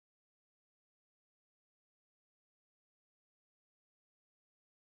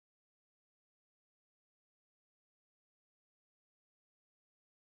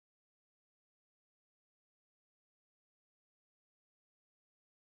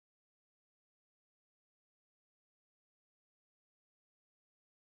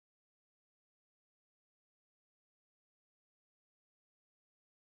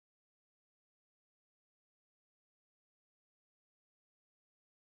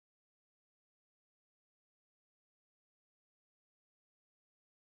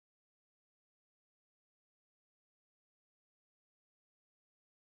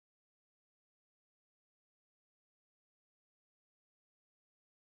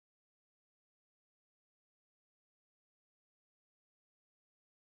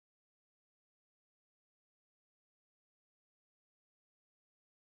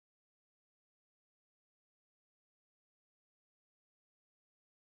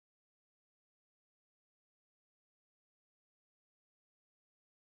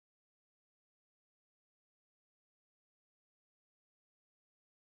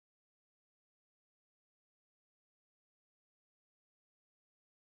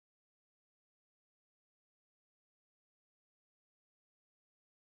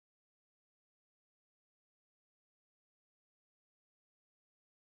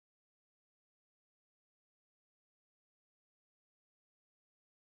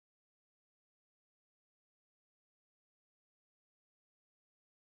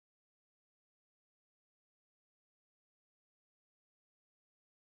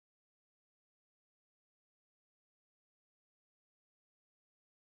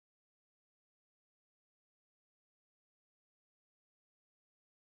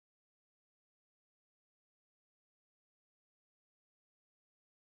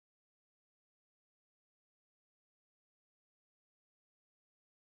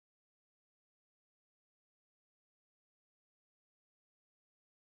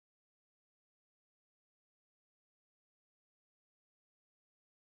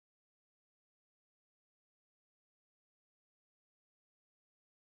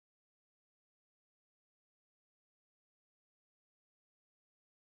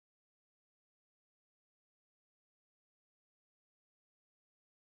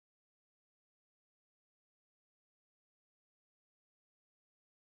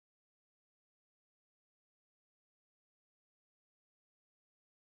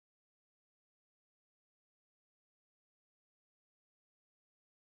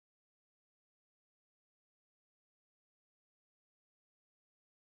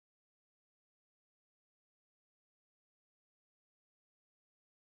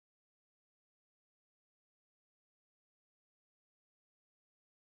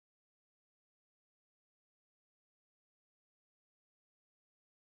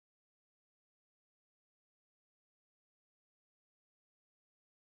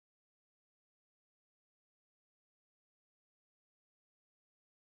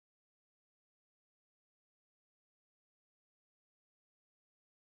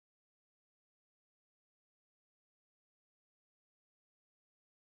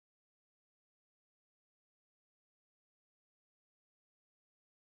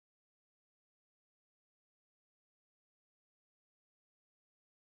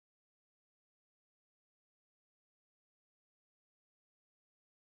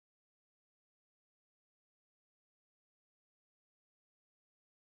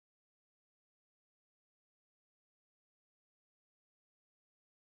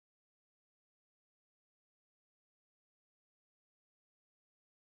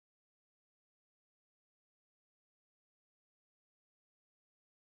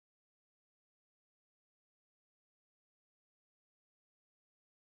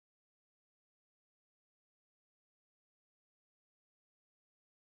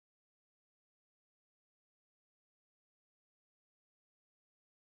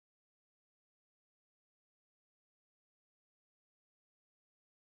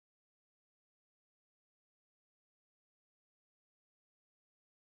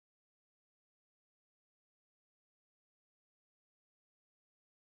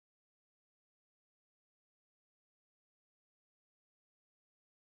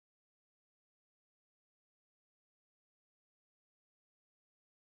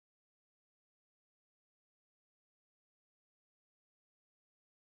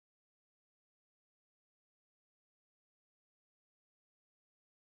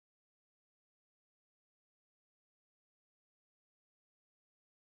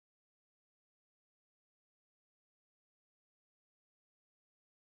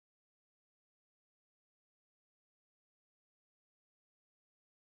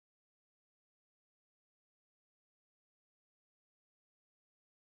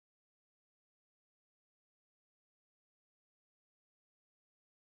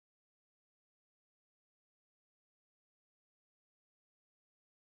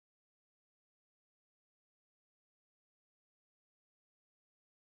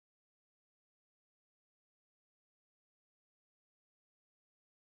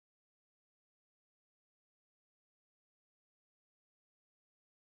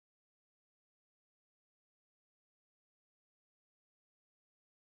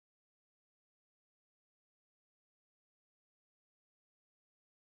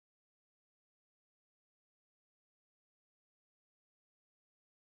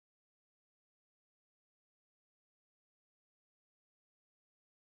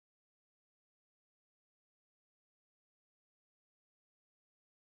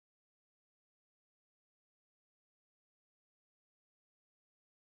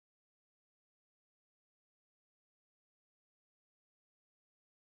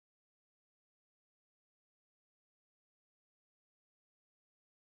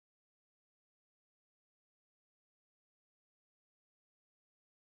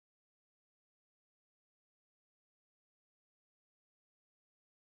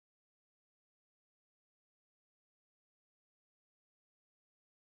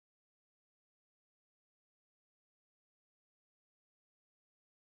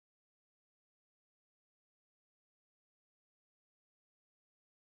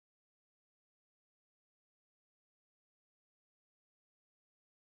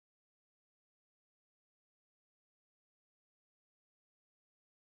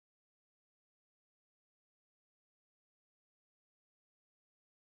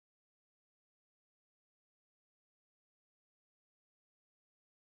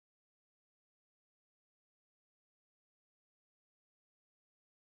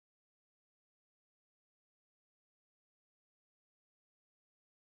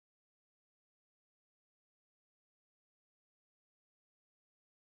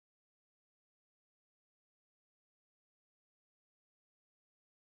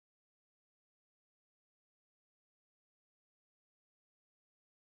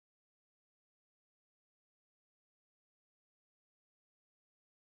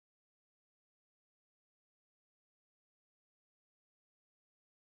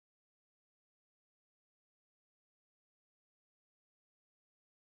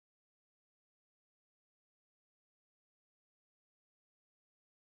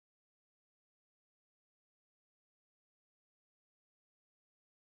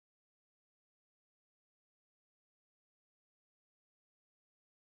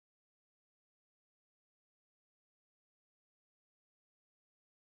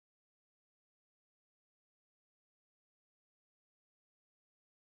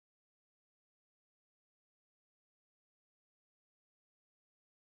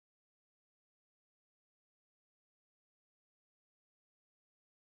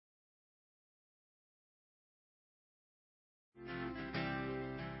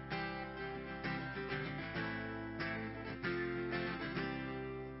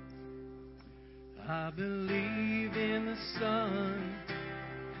I believe in the Son.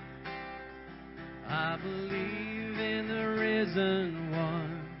 I believe in the risen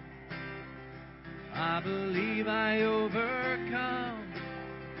one. I believe I overcome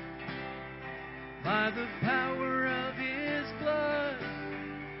by the power of His blood.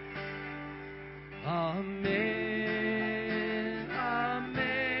 Amen,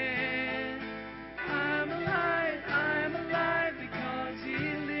 amen. I'm alive because He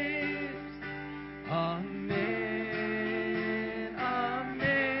lives. Amen,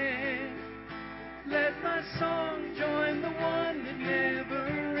 amen. Let my song join the one that never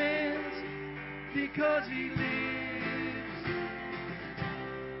ends, because He lives.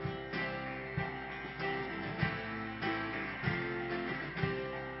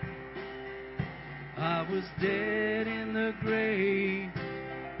 I was dead in the grave.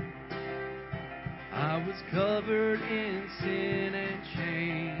 I was covered in sin and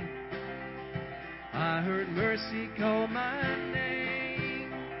shame. I heard mercy call my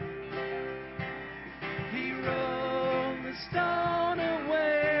name. He rolled the stone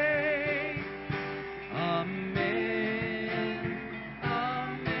away. Amen,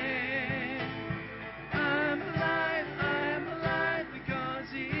 amen. I'm alive because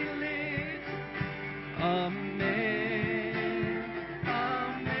He lives. Amen,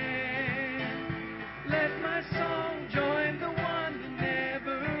 amen. Let my song join the one that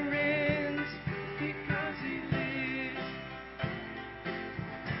never ends, because He lives.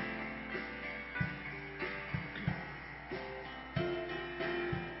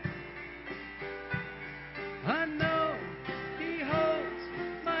 I know He holds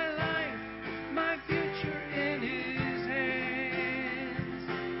my life, my future in His hands.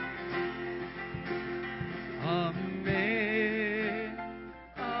 Amen,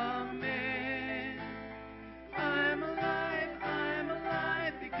 amen. I'm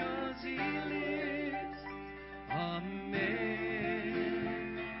alive because He lives. Amen,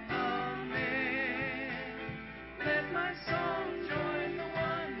 amen. Let my song join the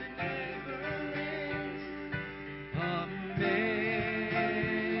one that never ends. Amen,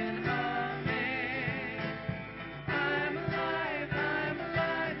 amen. I'm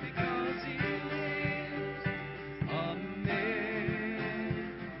alive because He lives. Amen,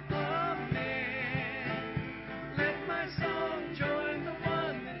 amen. Let my song join the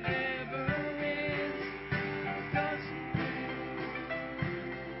one that never ends, because He lives.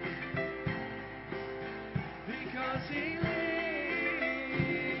 Because He lives.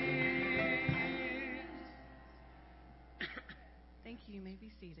 Thank you. You may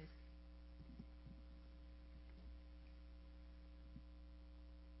be seated.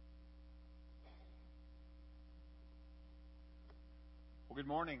 Well, good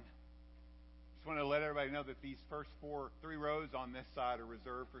morning. Just want to let everybody know that these first three rows on this side are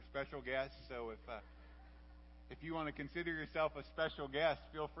reserved for special guests. So if you want to consider yourself a special guest,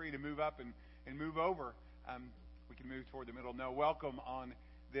 feel free to move up and move over. We can move toward the middle. No, welcome on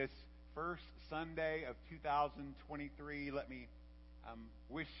this first Sunday of 2023. Let me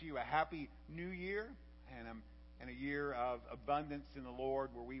wish you a happy new year and a year of abundance in the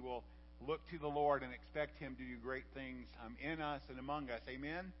Lord, where we will look to the Lord and expect Him to do great things in us and among us.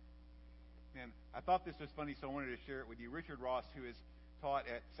 Amen? And I thought this was funny, so I wanted to share it with you. Richard Ross, who has taught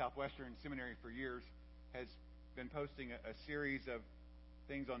at Southwestern Seminary for years, has been posting a series of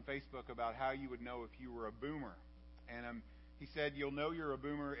things on Facebook about how you would know if you were a boomer. And he said, you'll know you're a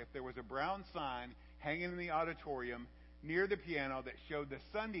boomer if there was a brown sign hanging in the auditorium near the piano that showed the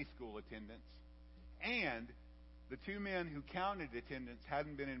Sunday school attendance, and the two men who counted attendance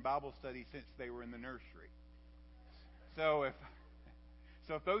hadn't been in Bible study since they were in the nursery. So if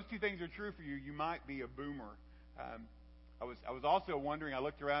those two things are true for you, you might be a boomer. I was also wondering, I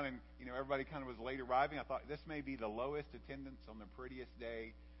looked around and everybody kind of was late arriving. I thought this may be the lowest attendance on the prettiest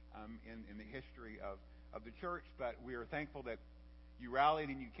day in the history of the church, but we are thankful that you rallied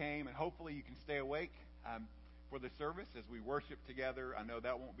and you came, and hopefully you can stay awake for the service as we worship together. I know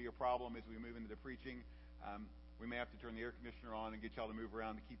that won't be a problem as we move into the preaching. We may have to turn the air conditioner on and get y'all to move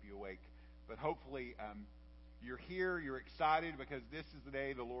around to keep you awake. But hopefully you're here, you're excited, because this is the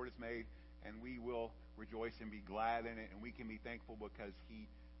day the Lord has made, and we will rejoice and be glad in it, and we can be thankful because He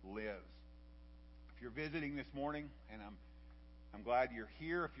lives. If you're visiting this morning, and I'm glad you're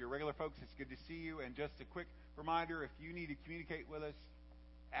here. If you're regular folks, it's good to see you. And just a quick reminder, if you need to communicate with us,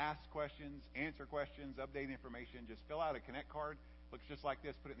 ask questions, answer questions, update information, just fill out a Connect card. Looks just like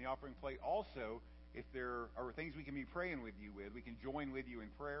this. Put it in the offering plate. Also, if there are things we can be praying with you with, we can join with you in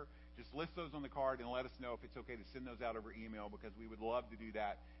prayer. Just list those on the card and let us know if it's okay to send those out over email, because we would love to do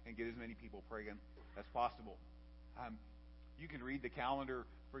that and get as many people praying as possible. You can read the calendar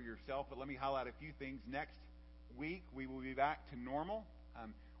for yourself, but let me highlight a few things. Next week, we will be back to normal,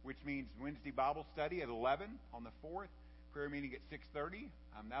 which means Wednesday Bible study at 11 on the 4th, prayer meeting at 6:30.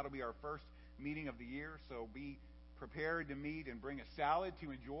 That'll be our first meeting of the year, so be prepared to meet and bring a salad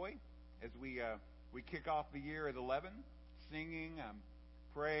to enjoy as we kick off the year at 11, singing,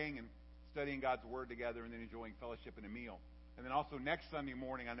 praying, and studying God's Word together, and then enjoying fellowship and a meal. And then also next Sunday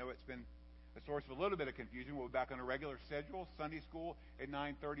morning, I know it's been a source of a little bit of confusion. We'll be back on a regular schedule, Sunday school at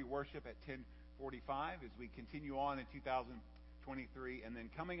 9:30, worship at 10:45 as we continue on in 2023. And then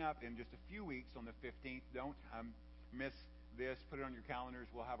coming up in just a few weeks on the 15th, don't miss this. Put it on your calendars.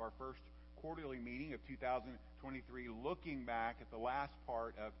 We'll have our first quarterly meeting of 2023, looking back at the last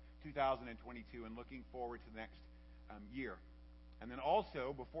part of 2022 and looking forward to the next year. And then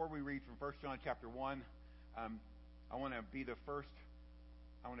also, before we read from 1 John chapter 1, I want to be the first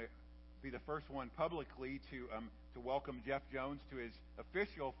one publicly to welcome Jeff Jones to his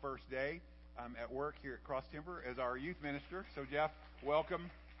official first day at work here at Cross Timber as our youth minister. So Jeff, welcome.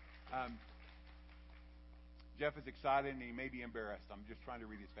 Jeff is excited and he may be embarrassed. I'm just trying to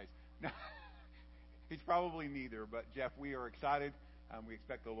read his face. No, he's probably neither. But Jeff, we are excited. We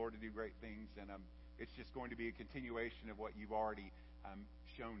expect the Lord to do great things, and it's just going to be a continuation of what you've already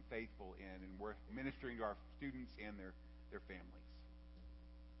shown faithful in, and we're ministering to our students and their families.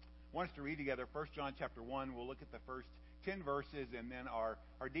 I want us to read together 1 John chapter 1. We'll look at the first 10 verses, and then our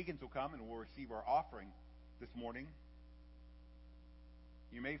deacons will come and we'll receive our offering this morning.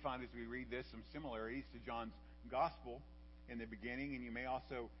 You may find as we read this some similarities to John's gospel in the beginning, and you may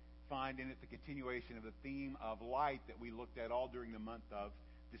also find in it the continuation of the theme of light that we looked at all during the month of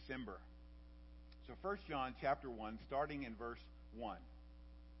December. So 1 John chapter 1, starting in verse 1.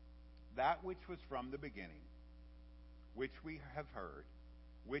 That which was from the beginning, which we have heard,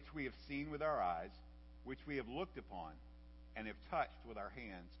 which we have seen with our eyes, which we have looked upon, and have touched with our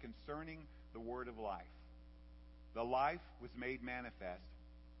hands, concerning the word of life. The life was made manifest,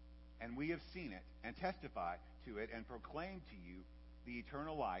 and we have seen it, and testify to it, and proclaim to you the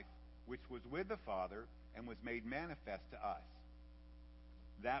eternal life, which was with the Father, and was made manifest to us.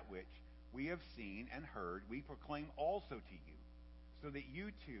 That which we have seen and heard, we proclaim also to you, so that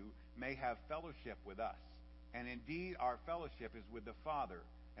you too may have fellowship with us. And indeed, our fellowship is with the Father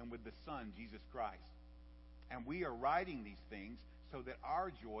and with the Son, Jesus Christ. And we are writing these things so that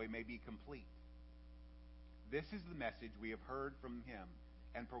our joy may be complete. This is the message we have heard from him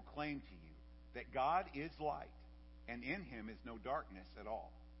and proclaimed to you, that God is light, and in him is no darkness at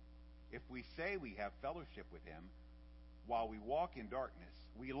all. If we say we have fellowship with him, while we walk in darkness,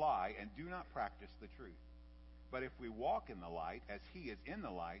 we lie and do not practice the truth. But if we walk in the light, as he is in the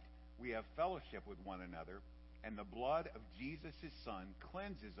light, we have fellowship with one another, and the blood of Jesus, his Son,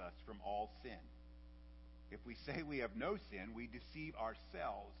 cleanses us from all sin. If we say we have no sin, we deceive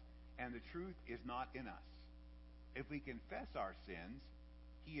ourselves, and the truth is not in us. If we confess our sins,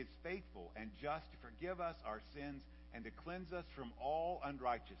 he is faithful and just to forgive us our sins and to cleanse us from all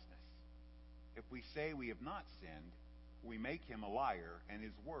unrighteousness. If we say we have not sinned, we make him a liar, and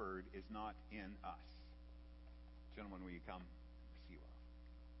his word is not in us. Gentlemen, will you come receive us?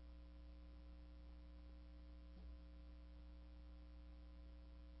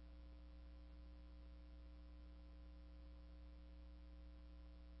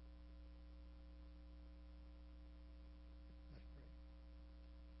 Let's pray.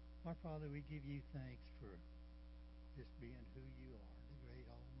 Our Father, we give you thanks for just being who you are, the great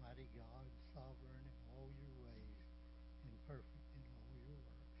Almighty God, sovereign in all your ways, and perfect in all your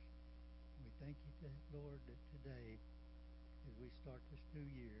works. We thank you, Lord, that today, as we start this new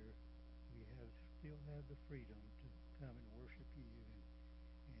year, we still have the freedom to come and worship you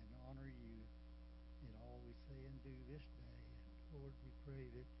and honor you in all we say and do this day. And Lord, we pray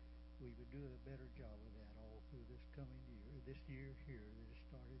that we would do a better job of that all through this coming year, this year here that has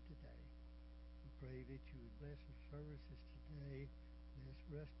started today. We pray that you would bless the services today. Bless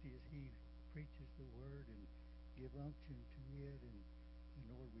Rusty as he preaches the word and give unction to it. And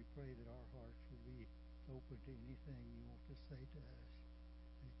Lord, we pray that our hearts would be open to anything you want to say to us,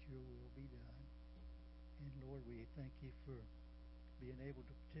 that your will be done. And Lord, we thank you for being able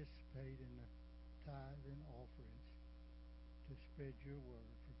to participate in the tithe and offerings to spread your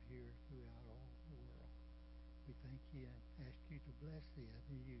word from here throughout all the world. We thank you and ask you to bless it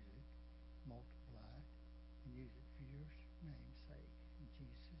and use it, multiply it, and use it for your name's sake. In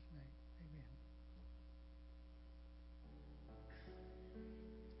Jesus' name, amen.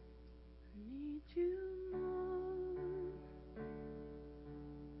 I need you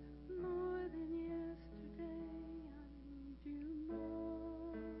more than yesterday. I need you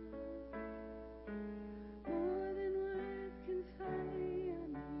more than words can say.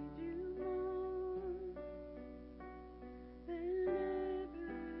 I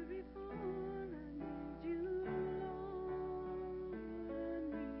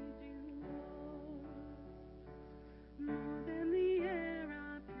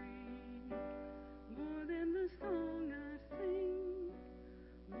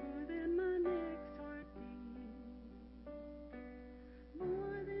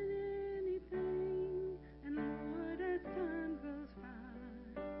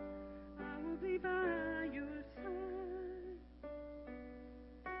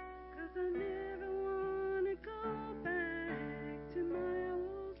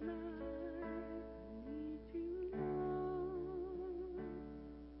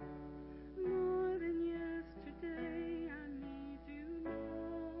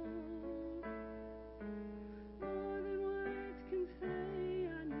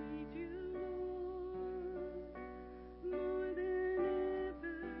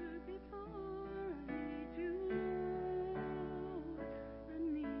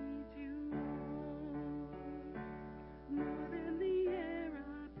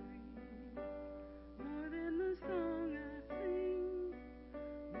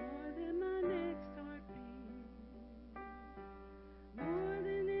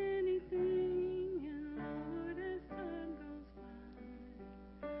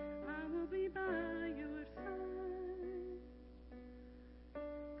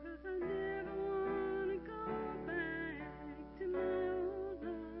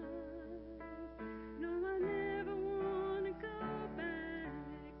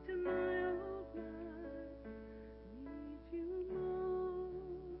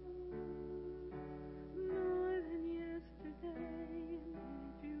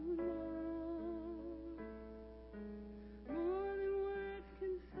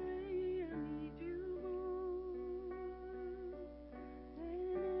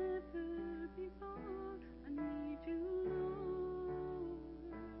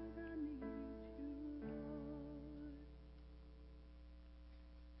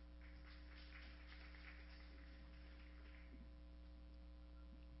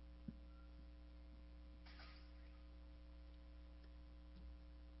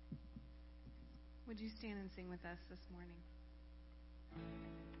Would you stand and sing with us this morning?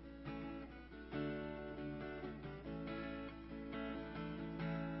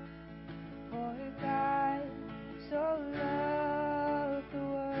 For God so loved the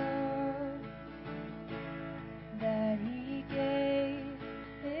world that He gave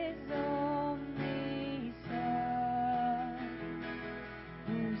His only Son.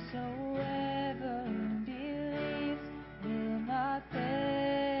 Whosoever believes will not perish,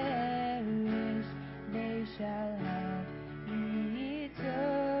 they shall have eternal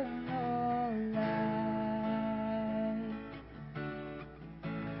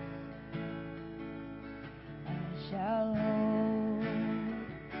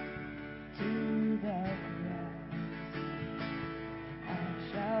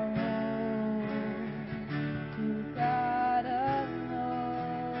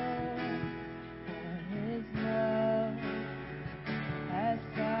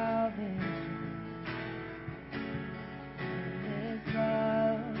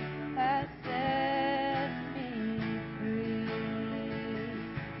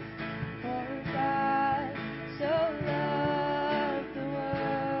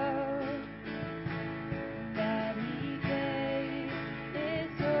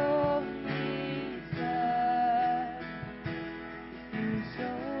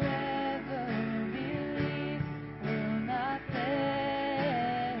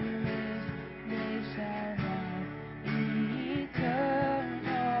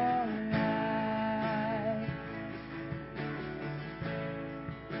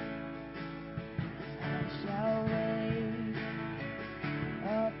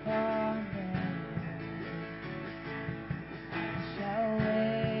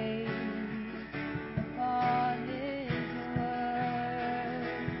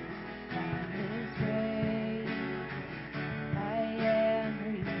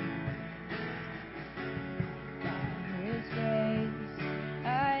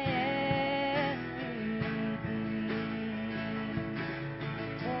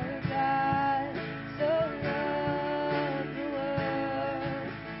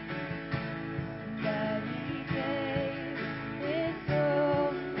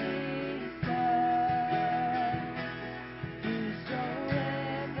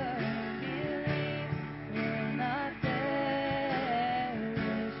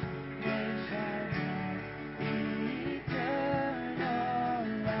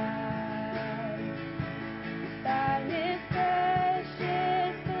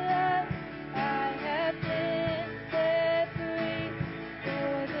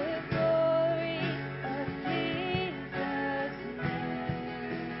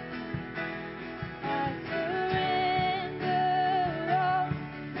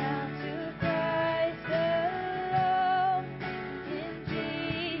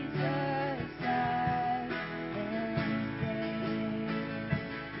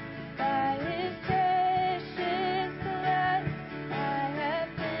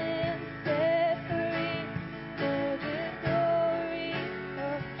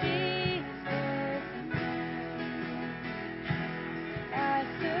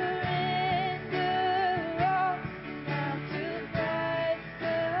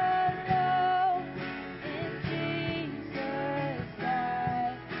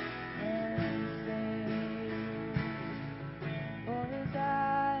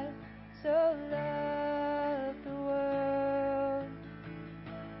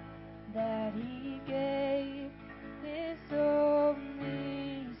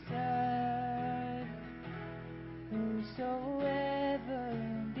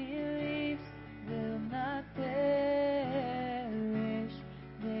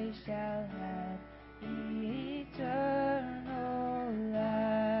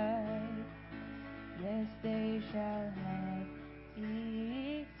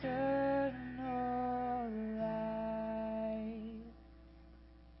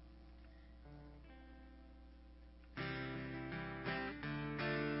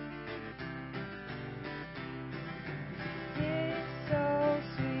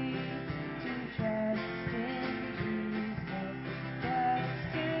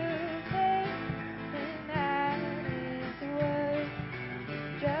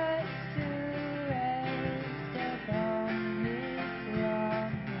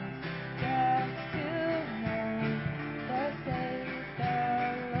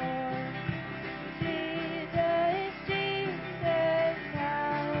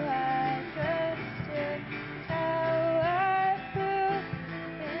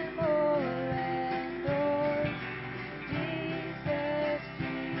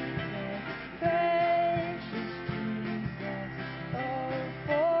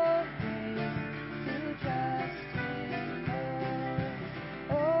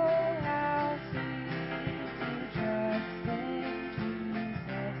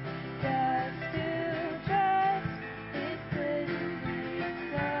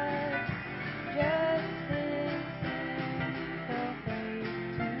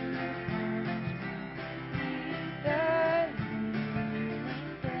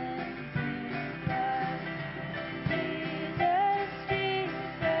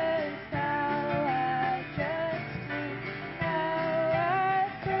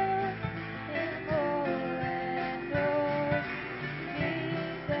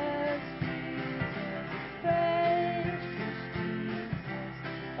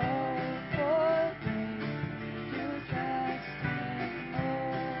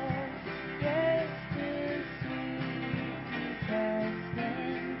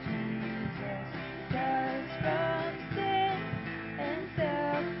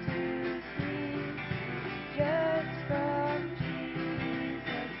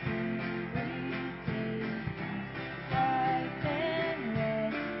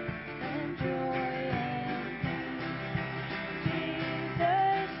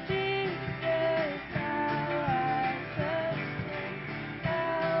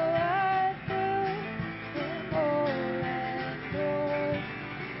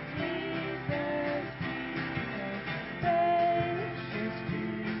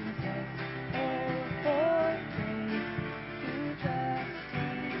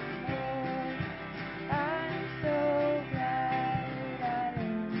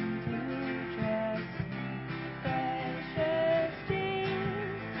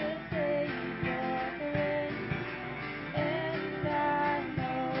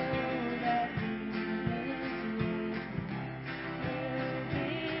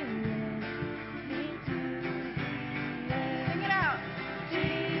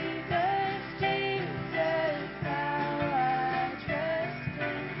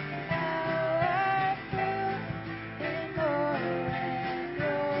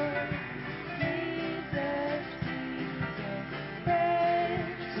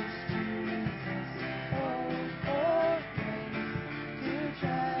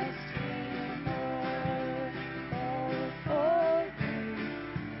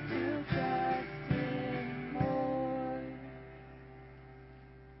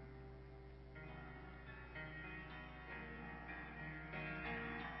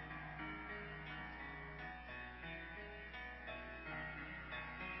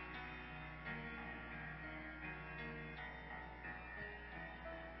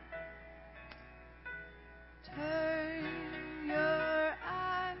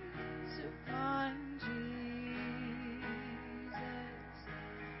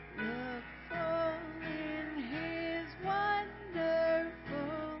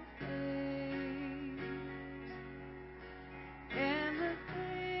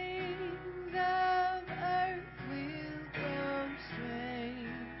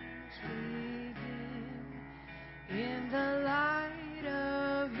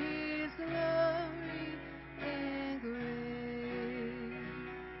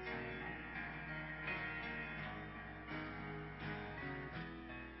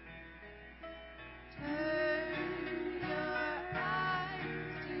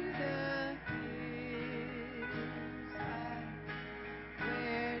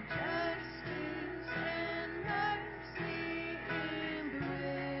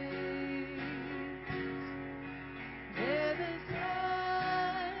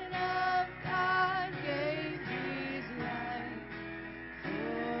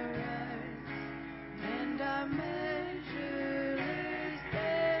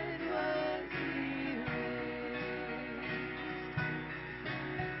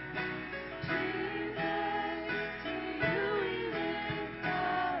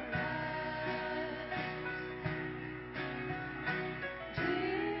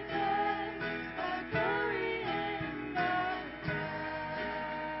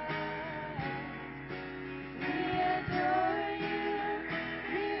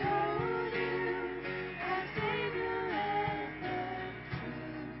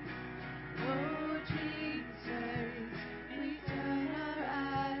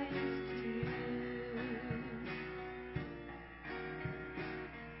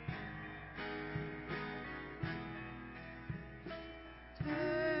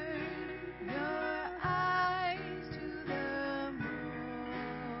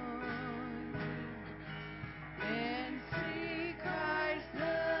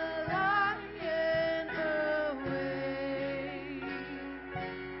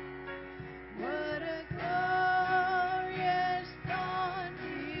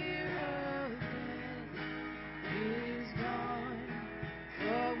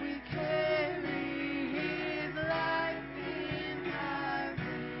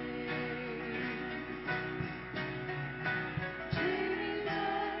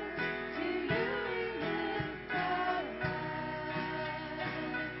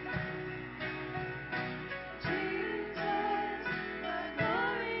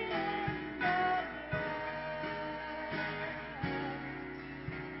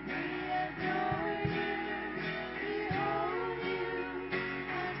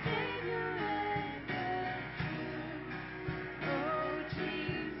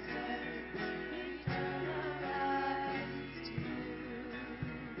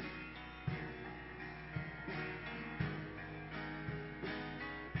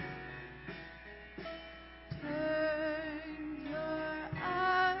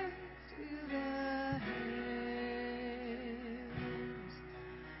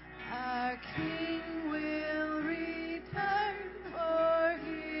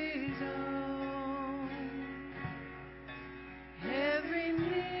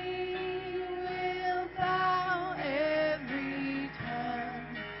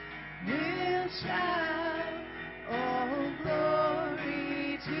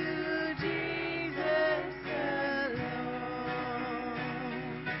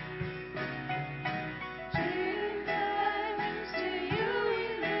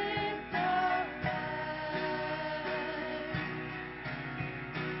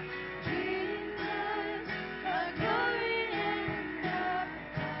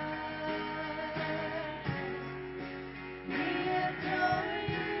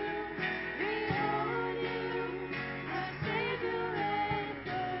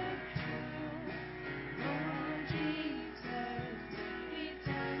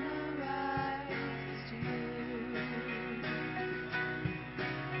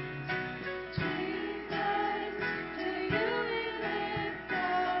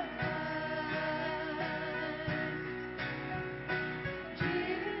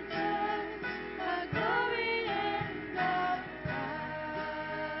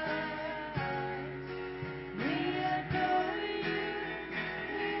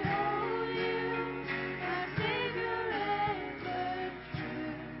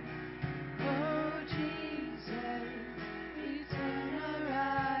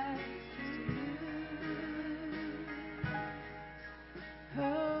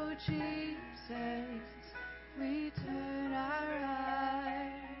Oh, Jesus, we turn our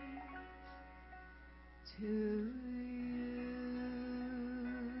eyes to you.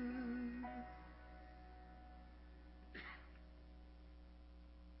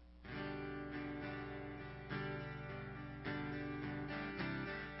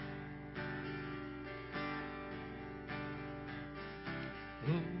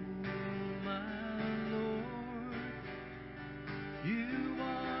 Oh, my Lord, you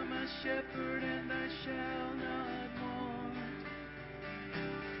are my shepherd, and I shall not want.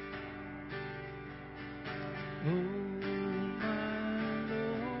 Oh, my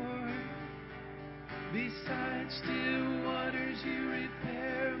Lord, beside still waters you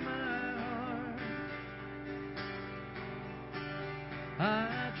repair my heart.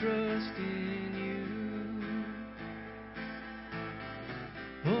 I trust in you.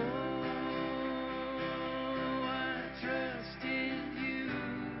 Oh, I trust in you.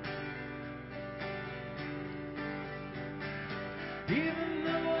 Even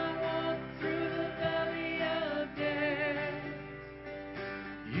though I walk through the valley of death,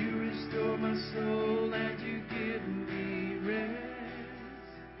 you restore my soul and you give me rest.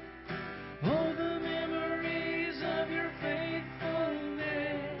 Oh, the memories of your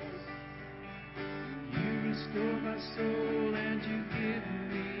faithfulness. You restore my soul and you give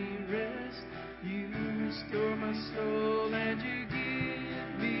me rest. You restore my soul and you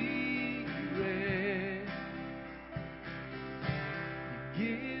give me rest.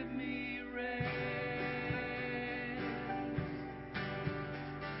 You give me rest.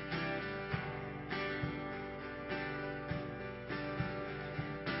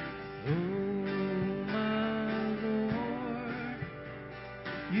 Oh, my Lord,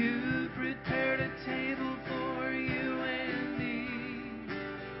 you prepared a table for you and me.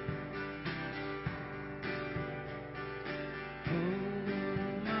 Oh,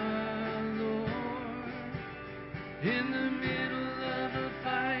 my Lord, in the middle of a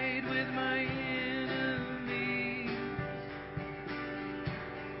fight with my enemies,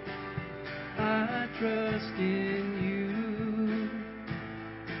 I trust in you.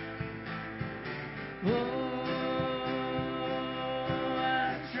 Oh,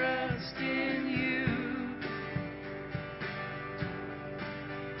 I trust in you.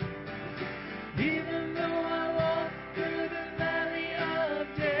 Even though I walk through the valley of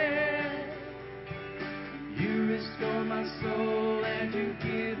death, you restore my soul and you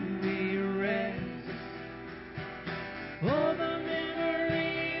give me rest. Oh, the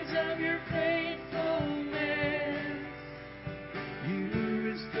memories of your faithfulness.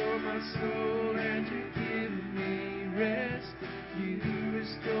 You restore my soul and you give me rest. You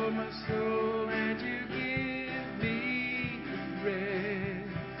restore my soul and you give me rest.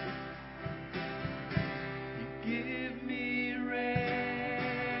 You give me rest.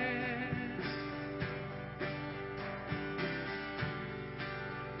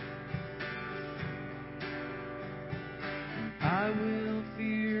 I will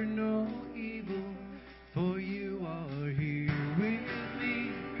fear no evil, for you are here with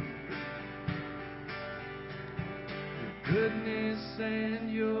me. Your goodness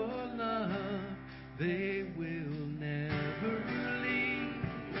and your love, they will never leave.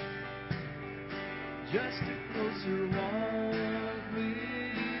 Just a closer walk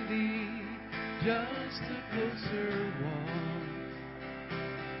with thee, just a closer walk,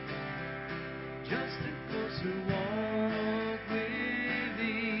 just a closer walk with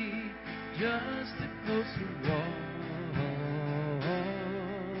thee, just a closer walk.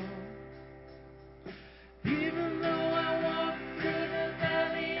 Even though I walk through the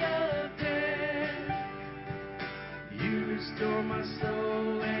valley of death, you restore my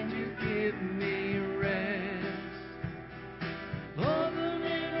soul and you give me rest. Oh, the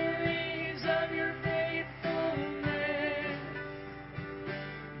memories of your faithfulness.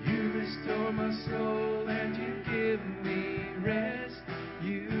 You restore my soul and you give me rest.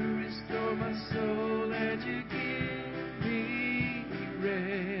 You restore my soul and you give me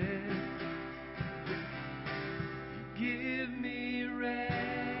rest. You give me rest.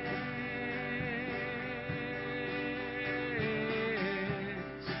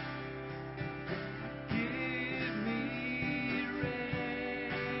 Give me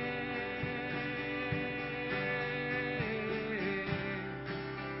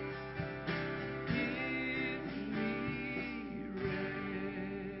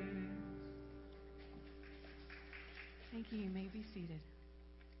Thank you. You may be seated.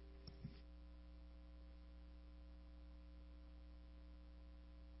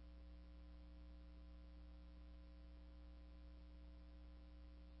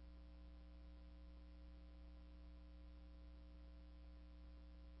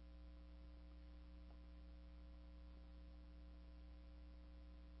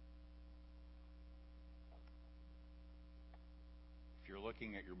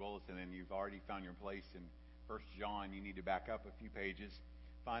 looking at your bulletin and you've already found your place in 1 John, you need to back up a few pages.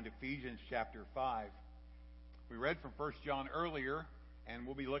 Find Ephesians chapter 5. We read from 1 John earlier, and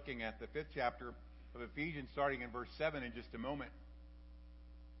we'll be looking at the 5th chapter of Ephesians starting in verse 7 in just a moment.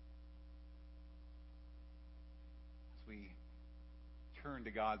 As we turn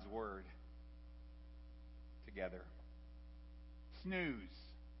to God's Word together. Snooze.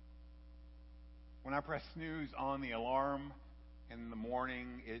 When I press snooze on the alarm in the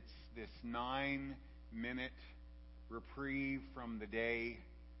morning, it's this 9-minute reprieve from the day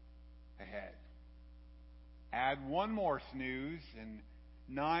ahead. Add one more snooze and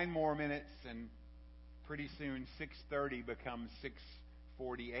 9 more minutes, and pretty soon 6:30 becomes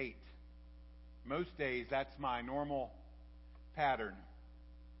 6:48. Most days that's my normal pattern.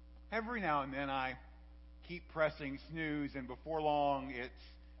 Every now and then I keep pressing snooze, and before long it's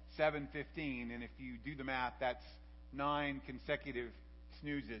 7:15, and if you do the math, that's 9 consecutive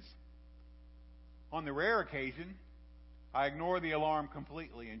snoozes. On the rare occasion, I ignore the alarm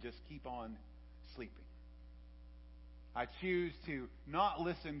completely and just keep on sleeping. I choose to not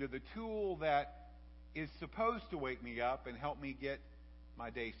listen to the tool that is supposed to wake me up and help me get my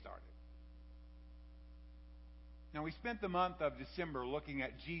day started. Now, we spent the month of December looking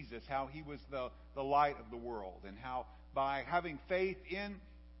at Jesus, how he was the light of the world, and how by having faith in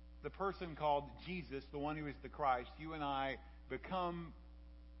the person called Jesus, the one who is the Christ, you and I become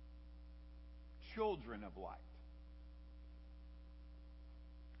children of light.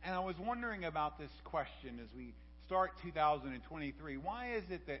 And I was wondering about this question as we start 2023. Why is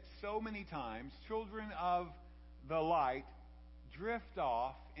it that so many times children of the light drift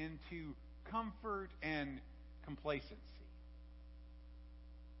off into comfort and complacency?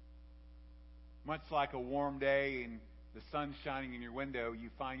 Much like a warm day and the sun shining in your window, you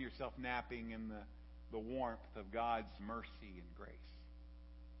find yourself napping in the warmth of God's mercy and grace.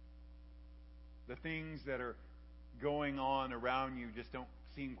 The things that are going on around you just don't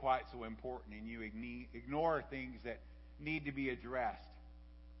seem quite so important, and you ignore things that need to be addressed.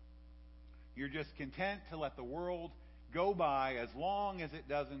 You're just content to let the world go by as long as it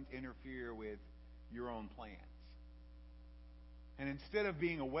doesn't interfere with your own plans. And instead of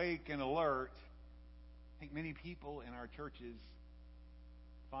being awake and alert, I think many people in our churches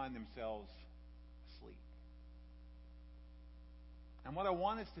find themselves asleep. And what I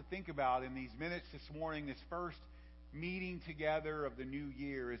want us to think about in these minutes this morning, this first meeting together of the new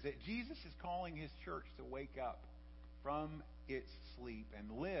year, is that Jesus is calling his church to wake up from its sleep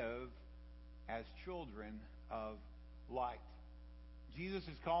and live as children of light. Jesus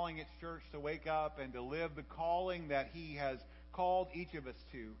is calling its church to wake up and to live the calling that he has called each of us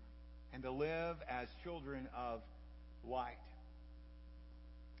to, and to live as children of light.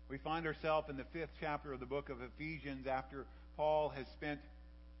 We find ourselves in the 5th chapter of the book of Ephesians after Paul has spent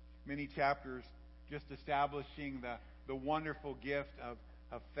many chapters just establishing the wonderful gift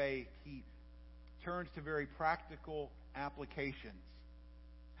of faith. He turns to very practical applications,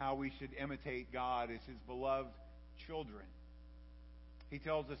 how we should imitate God as his beloved children. He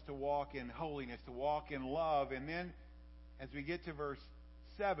tells us to walk in holiness, to walk in love, and then as we get to verse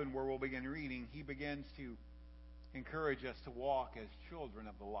 7, where we'll begin reading, he begins to encourage us to walk as children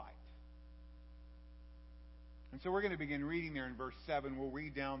of the light. And so we're going to begin reading there in verse 7. We'll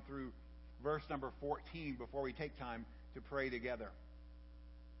read down through verse number 14 before we take time to pray together.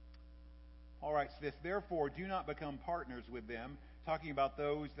 All right, so this, therefore, do not become partners with them, talking about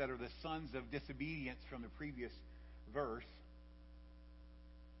those that are the sons of disobedience from the previous verse.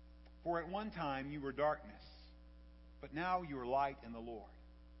 For at one time you were darkness, but now you are light in the Lord.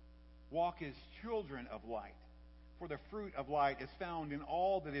 Walk as children of light, for the fruit of light is found in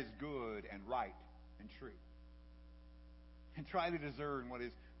all that is good and right and true. And try to discern what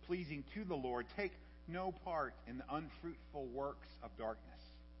is pleasing to the Lord. Take no part in the unfruitful works of darkness,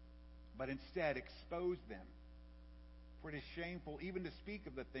 but instead expose them. For it is shameful even to speak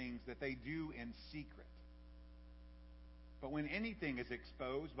of the things that they do in secret. But when anything is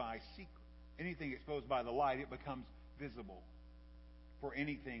exposed by the light, it becomes visible. For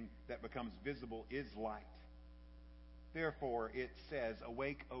anything that becomes visible is light. Therefore it says,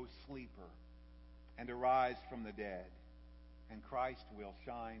 awake, O sleeper, and arise from the dead, and Christ will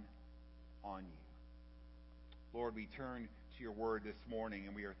shine on you. Lord, we turn to your word this morning,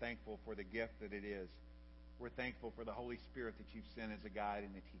 and we are thankful for the gift that it is. We're thankful for the Holy Spirit that you've sent as a guide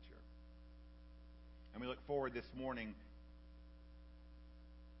and a teacher. And we look forward this morning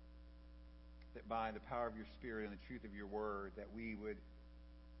that by the power of your Spirit and the truth of your word, that we would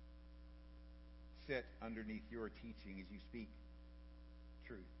sit underneath your teaching as you speak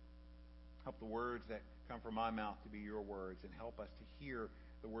truth. Help the words that come from my mouth to be your words, and help us to hear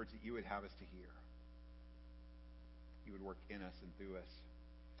the words that you would have us to hear. You would work in us and through us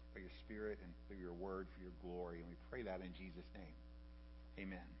by your Spirit and through your word for your glory. And we pray that in Jesus' name.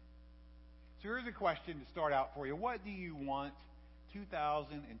 Amen. So here's a question to start out for you. What do you want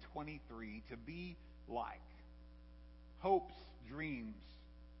 2023 to be like? Hopes, dreams,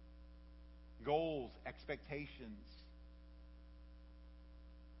 goals, expectations.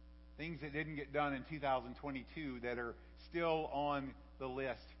 Things that didn't get done in 2022 that are still on the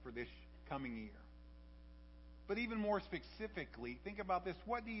list for this coming year. But even more specifically, think about this.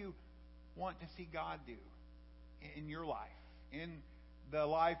 What do you want to see God do in your life, in the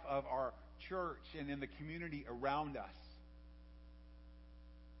life of our church, and in the community around us?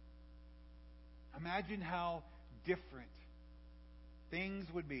 Imagine how different things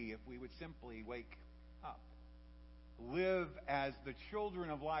would be if we would simply wake up. Live as the children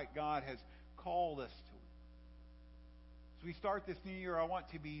of light God has called us to. As we start this new year, I want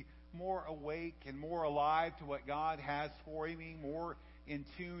to be more awake and more alive to what God has for me, more in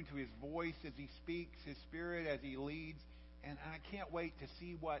tune to His voice as He speaks, His Spirit as He leads. And I can't wait to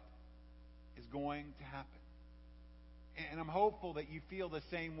see what is going to happen. And I'm hopeful that you feel the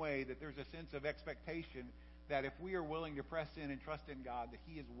same way, that there's a sense of expectation that if we are willing to press in and trust in God, that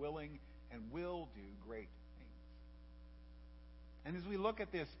He is willing and will do great things. And as we look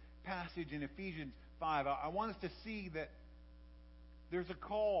at this passage in Ephesians 5, I want us to see that there's a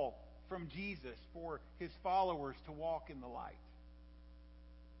call from Jesus for His followers to walk in the light.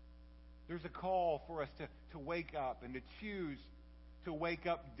 There's a call for us to wake up and to choose to wake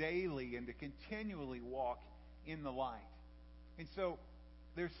up daily and to continually walk in the light. And so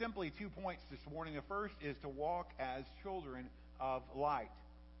there's simply 2 points this morning. The first is to walk as children of light.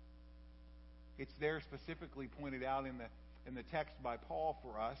 It's there specifically pointed out in the text by Paul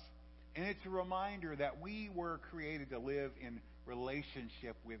for us. And it's a reminder that we were created to live in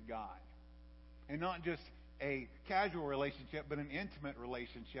relationship with God. And not just a casual relationship, but an intimate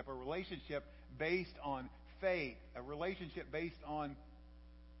relationship. A relationship based on faith. A relationship based on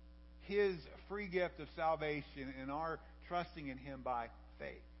His free gift of salvation and our trusting in Him by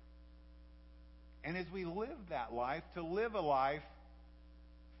faith. And as we live that life, to live a life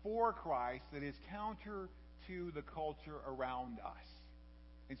for Christ that is counter to the culture around us.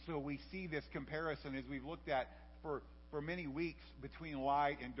 And so we see this comparison as we've looked at for many weeks between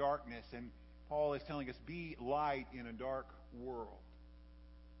light and darkness. And Paul is telling us, be light in a dark world.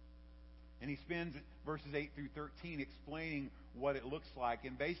 And he spends verses 8 through 13 explaining what it looks like.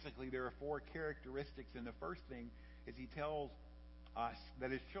 And basically there are 4 characteristics. And the first thing is he tells us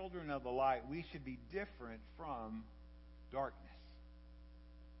that as children of the light, we should be different from darkness.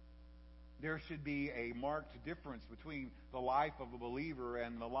 There should be a marked difference between the life of a believer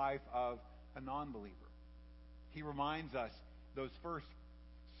and the life of a non-believer. He reminds us, those first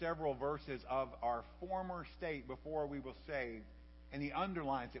several verses, of our former state before we were saved. And he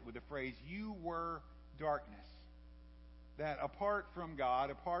underlines it with the phrase, you were darkness. That apart from God,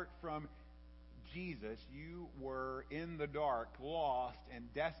 apart from Jesus, you were in the dark, lost, and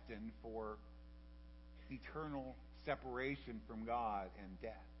destined for eternal separation from God and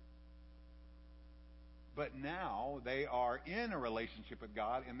death. But now they are in a relationship with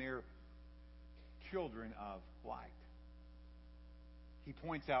God, and they're children of light. He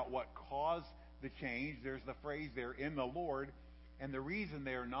points out what caused the change. There's the phrase, they're in the Lord. And the reason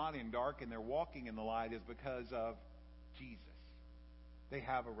they're not in dark and they're walking in the light is because of Jesus. They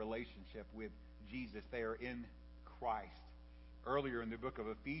have a relationship with Jesus. They are in Christ. Earlier in the book of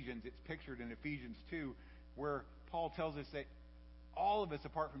Ephesians, it's pictured in Ephesians 2, where Paul tells us that all of us,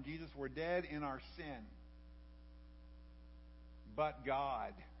 apart from Jesus, were dead in our sin. But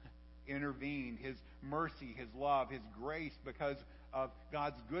God intervened. His mercy, His love, His grace, because of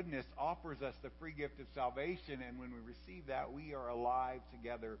God's goodness, offers us the free gift of salvation. And when we receive that, we are alive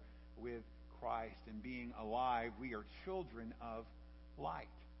together with Christ. And being alive, we are children of light.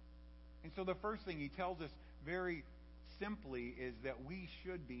 And so the first thing he tells us very simply is that we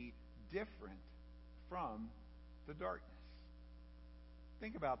should be different from the darkness.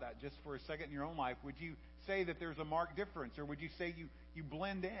 Think about that just for a second in your own life. Would you say that there's a marked difference, or would you say you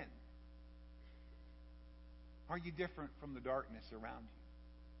blend in? Are you different from the darkness around you?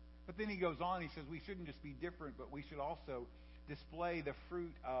 But then he goes on, he says we shouldn't just be different, but we should also display the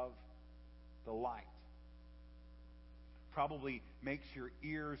fruit of the light. Probably makes your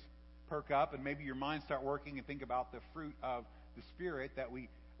ears perk up and maybe your mind start working and think about the fruit of the Spirit that we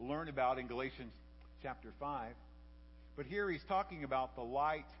learn about in Galatians chapter 5. But here he's talking about the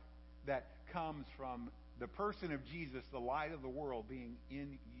light that comes from the person of Jesus, the light of the world, being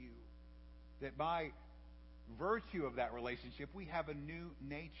in you. that by virtue of that relationship, we have a new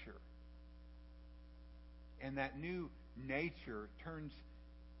nature. And that new nature turns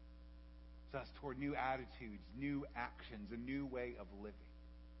us toward new attitudes, new actions, a new way of living.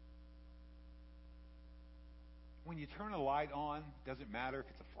 When you turn a light on, doesn't matter if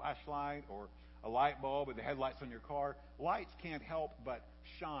it's a flashlight or a light bulb with the headlights on your car, lights can't help but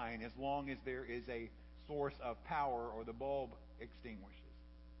shine as long as there is a source of power or the bulb extinguishes.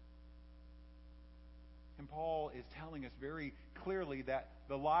 And Paul is telling us very clearly that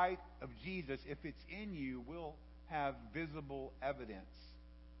the light of Jesus, if it's in you, will have visible evidence.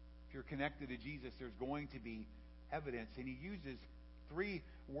 If you're connected to Jesus, there's going to be evidence. And he uses 3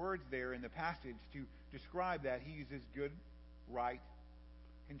 words there in the passage to describe that. He uses good, right,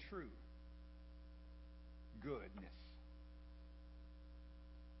 and true. Goodness.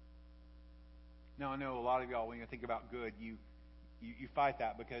 Now, I know a lot of y'all, when you think about good, you fight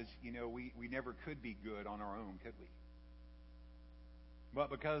that because, we never could be good on our own, could we? But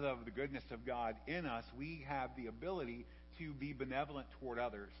because of the goodness of God in us, we have the ability to be benevolent toward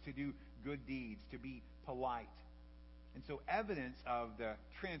others, to do good deeds, to be polite. And so evidence of the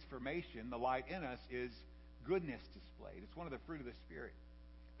transformation, the light in us, is goodness displayed. It's one of the fruit of the Spirit.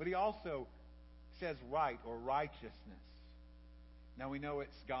 But he also says right or righteousness. Now we know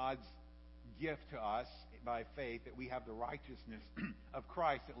it's God's gift to us by faith that we have the righteousness of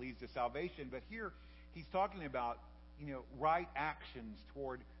Christ that leads to salvation. But here he's talking about, right actions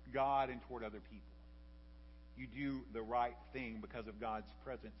toward God and toward other people. You do the right thing because of God's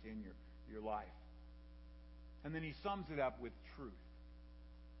presence in your life. And then he sums it up with truth.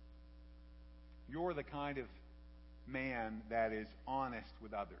 You're the kind of man that is honest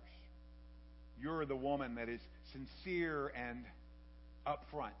with others. You're the woman that is sincere and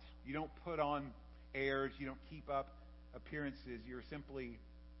upfront. You don't put on airs. You don't keep up appearances. You're simply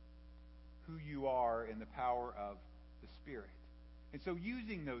who you are in the power of the Spirit. And so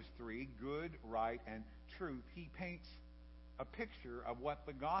using those 3, good, right, and truth, he paints a picture of what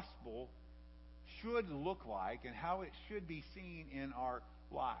the gospel should look like and how it should be seen in our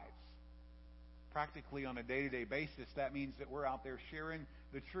lives. Practically on a day-to-day basis, that means that we're out there sharing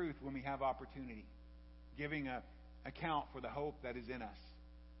the truth when we have opportunity, giving an account for the hope that is in us.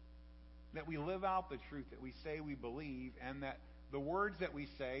 That we live out the truth that we say we believe, and that the words that we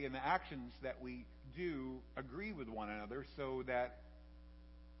say and the actions that we do agree with one another so that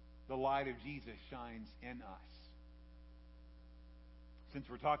the light of Jesus shines in us. Since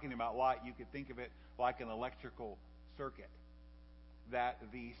we're talking about light, you could think of it like an electrical circuit. That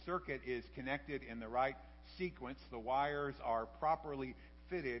the circuit is connected in the right sequence. The wires are properly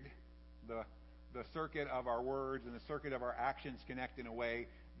fitted. The circuit of our words and the circuit of our actions connect in a way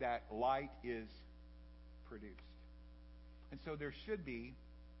that light is produced. And so there should be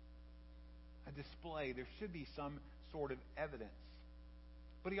a display. There should be some sort of evidence.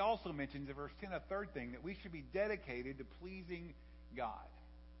 But he also mentions in verse 10 a third thing, that we should be dedicated to pleasing God.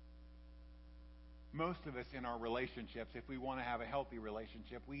 Most of us in our relationships, if we want to have a healthy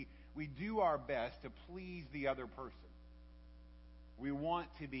relationship, we do our best to please the other person. We want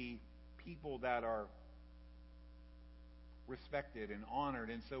to be people that are respected and honored,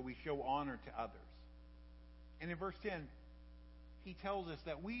 and so we show honor to others. And in verse 10, he tells us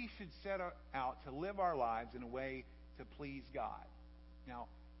that we should set out to live our lives in a way to please God. Now,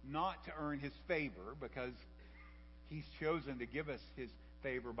 not to earn his favor, because he's chosen to give us his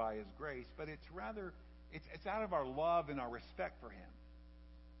favor by his grace, but it's out of our love and our respect for him.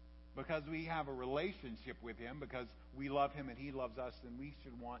 Because we have a relationship with him, because we love him and he loves us, then we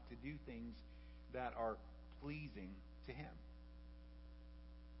should want to do things that are pleasing to him.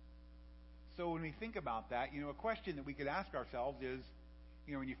 So when we think about that, a question that we could ask ourselves is,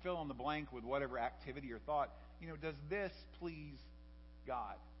 when you fill in the blank with whatever activity or thought, does this please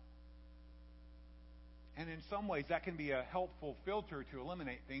God? And in some ways, that can be a helpful filter to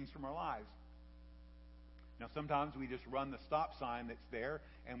eliminate things from our lives. Now, sometimes we just run the stop sign that's there,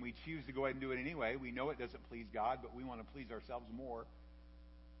 and we choose to go ahead and do it anyway. We know it doesn't please God, but we want to please ourselves more.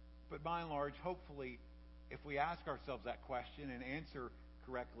 But by and large, hopefully, if we ask ourselves that question and answer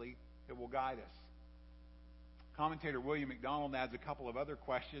correctly, it will guide us. Commentator William MacDonald adds a couple of other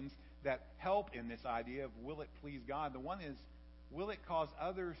questions that help in this idea of will it please God. The one is, will it cause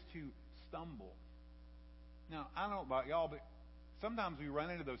others to stumble? Now, I don't know about y'all, but sometimes we run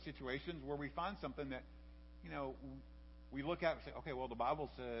into those situations where we find something that, we look at and say, okay, well, the Bible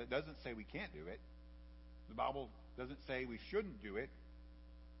doesn't say we can't do it. The Bible doesn't say we shouldn't do it.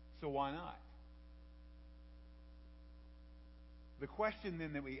 So why not? The question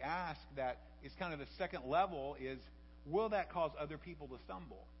then that we ask that is kind of the second level is, will that cause other people to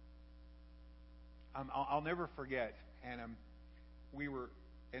stumble? I'll never forget, and we were,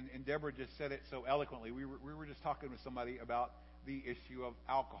 and Deborah just said it so eloquently. We were just talking with somebody about the issue of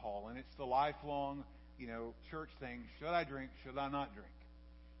alcohol, and it's the lifelong, church thing: should I drink? Should I not drink?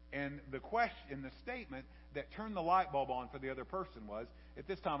 And the question, the statement that turned the light bulb on for the other person was, at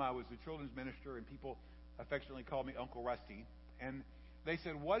this time I was the children's minister, and people affectionately called me Uncle Rusty. And they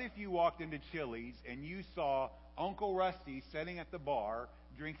said, what if you walked into Chili's and you saw Uncle Rusty sitting at the bar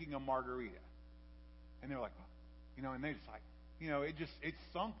drinking a margarita? And they're like, and they just like, it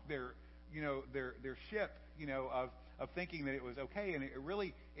sunk their ship, of thinking that it was okay. And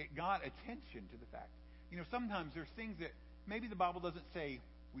it got attention to the fact. Sometimes there's things that maybe the Bible doesn't say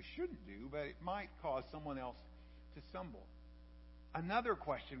we shouldn't do, but it might cause someone else to stumble. Another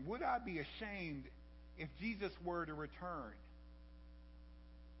question: would I be ashamed if Jesus were to return?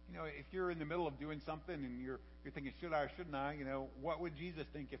 If you're in the middle of doing something and you're thinking, should I or shouldn't I? What would Jesus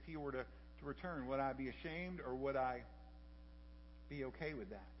think if he were to return? Would I be ashamed, or would I be okay with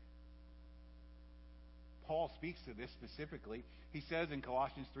that? Paul speaks to this specifically. He says in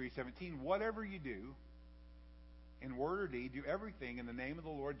Colossians 3:17, whatever you do, in word or deed, do everything in the name of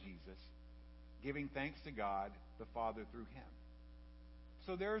the Lord Jesus, giving thanks to God the Father through him.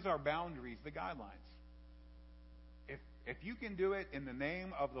 So there's our boundaries, the guidelines. If you can do it in the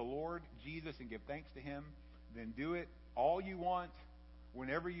name of the Lord Jesus and give thanks to him, then do it all you want,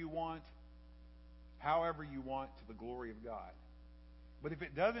 whenever you want, however you want, to the glory of God. But if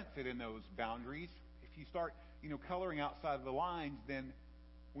it doesn't fit in those boundaries, if you start, coloring outside of the lines, then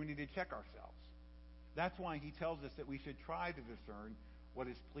we need to check ourselves. That's why he tells us that we should try to discern what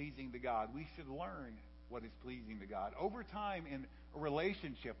is pleasing to God. We should learn what is pleasing to God. Over time in a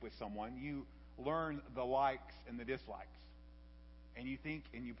relationship with someone, you learn the likes and the dislikes. And you think,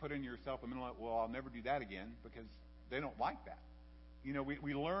 and you put in yourself a mental, well, I'll never do that again, because they don't like that.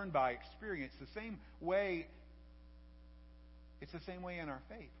 We learn by experience. The same way, it's the same way in our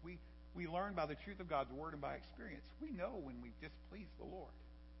faith. We learn by the truth of God's Word and by experience. We know when we've displeased the Lord.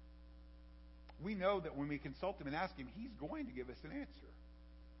 We know that when we consult him and ask him, he's going to give us an answer.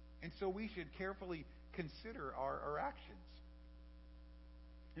 And so we should carefully consider our actions.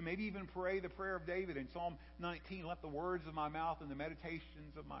 And maybe even pray the prayer of David in Psalm 19, let the words of my mouth and the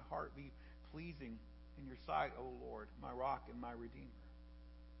meditations of my heart be pleasing in your sight, O Lord, my rock and my redeemer.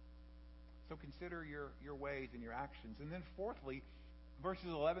 So consider your ways and your actions. And then fourthly, verses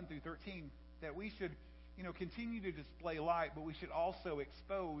 11 through 13, that we should, continue to display light, but we should also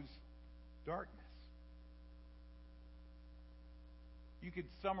expose darkness. You could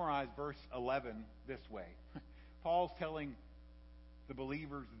summarize verse 11 this way. Paul's telling the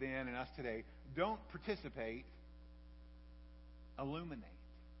believers then and us today, don't participate, illuminate.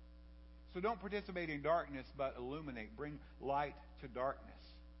 So don't participate in darkness, but illuminate. Bring light to darkness.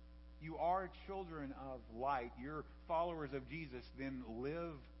 You are children of light. You're followers of Jesus. Then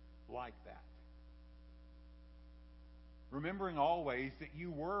live like that. Remembering always that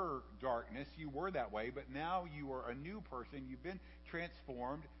you were darkness, you were that way, but now you are a new person. You've been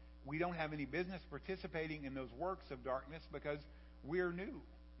transformed. We don't have any business participating in those works of darkness because we're new.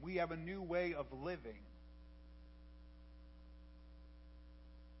 We have a new way of living.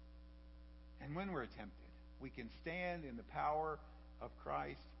 And when we're tempted, we can stand in the power of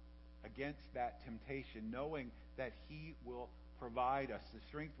Christ against that temptation, knowing that he will provide us the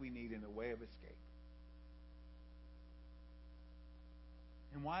strength we need in the way of escape.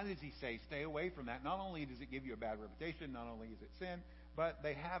 And why does he say stay away from that? Not only does it give you a bad reputation, not only is it sin, but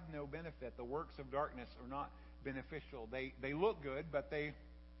they have no benefit. The works of darkness are not beneficial. They look good, but they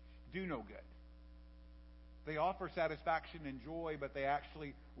do no good. They offer satisfaction and joy, but they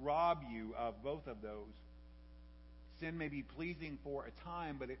actually rob you of both of those. Sin may be pleasing for a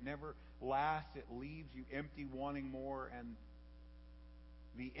time, but it never lasts. It leaves you empty, wanting more, and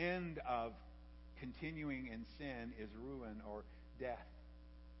the end of continuing in sin is ruin or death.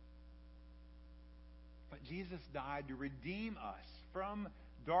 But Jesus died to redeem us from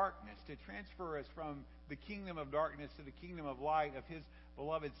darkness, to transfer us from the kingdom of darkness to the kingdom of light of his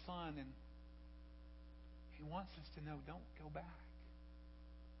beloved Son. And he wants us to know, don't go back.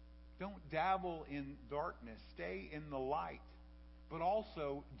 Don't dabble in darkness. Stay in the light. But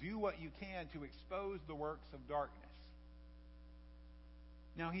also do what you can to expose the works of darkness.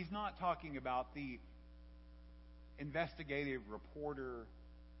 Now, he's not talking about the investigative reporter,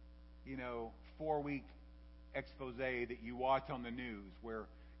 4-week expose that you watch on the news where,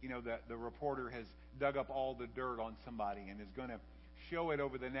 the reporter has dug up all the dirt on somebody and is going to show it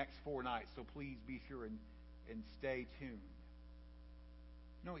over the next 4 nights. So please be sure and stay tuned.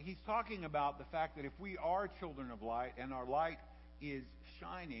 No, he's talking about the fact that if we are children of light and our light is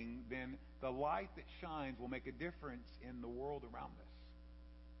shining, then the light that shines will make a difference in the world around us.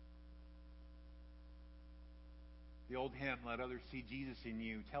 The old hymn, Let Others See Jesus in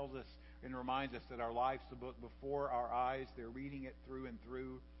You, tells us and reminds us that our life's the book before our eyes. They're reading it through and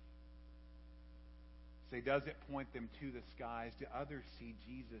through. Say, does it point them to the skies? Do others see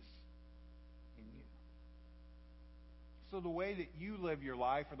Jesus in you? So the way that you live your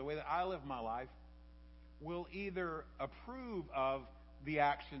life, or the way that I live my life, will either approve of the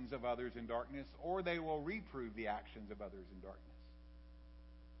actions of others in darkness, or they will reprove the actions of others in darkness.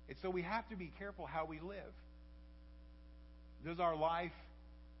 And so we have to be careful how we live. Does our life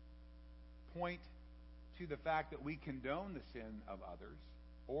point to the fact that we condone the sin of others?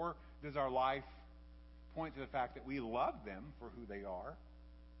 Or does our life point to the fact that we love them for who they are,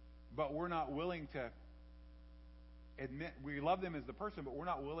 but we're not willing to admit we love them as the person, but we're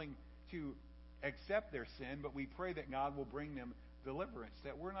not willing to accept their sin, but we pray that God will bring them deliverance,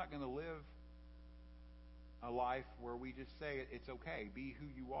 that we're not going to live a life where we just say it's okay, be who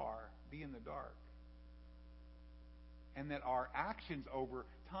you are, be in the dark. And that our actions over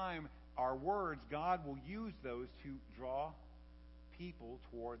time, our words, God will use those to draw people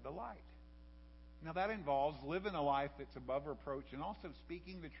toward the light. Now that involves living a life that's above reproach and also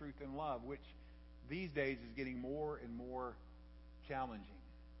speaking the truth in love, which these days is getting more and more challenging.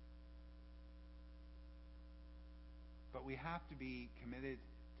 But we have to be committed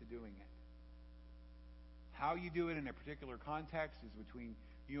to doing it. How you do it in a particular context is between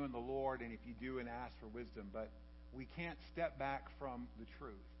you and the Lord, and if you do, and ask for wisdom. But we can't step back from the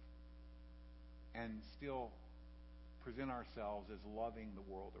truth and still present ourselves as loving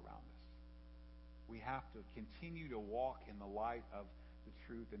the world around us. We have to continue to walk in the light of the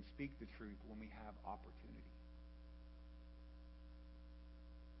truth and speak the truth when we have opportunity.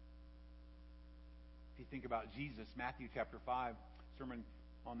 If you think about Jesus, Matthew chapter 5, Sermon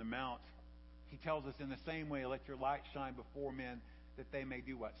on the Mount, he tells us in the same way, let your light shine before men that they may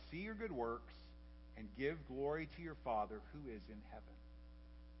do what? See your good works and give glory to your Father who is in heaven.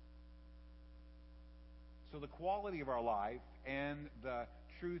 So the quality of our life and the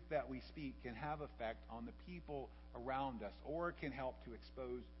truth that we speak can have effect on the people around us, or it can help to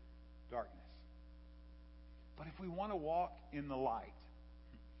expose darkness. But if we want to walk in the light,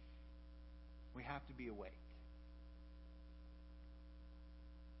 we have to be awake.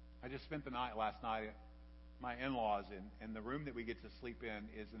 I just spent the night last night at my in-laws, and the room that we get to sleep in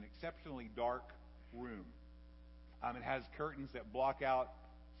is an exceptionally dark room. It has curtains that block out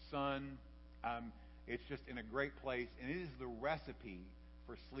sun. It's just in a great place, and it is the recipe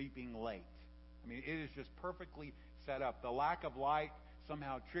for sleeping late. I mean, it is just perfectly set up. The lack of light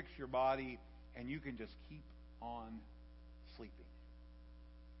somehow tricks your body, and you can just keep on sleeping.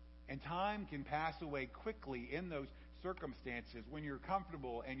 And time can pass away quickly in those circumstances. When you're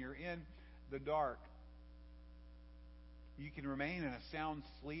comfortable and you're in the dark, you can remain in a sound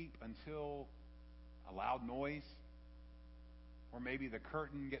sleep until a loud noise, or maybe the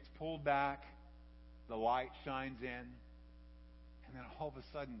curtain gets pulled back, the light shines in, and then all of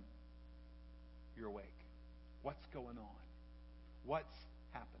a sudden you're awake. What's going on? What's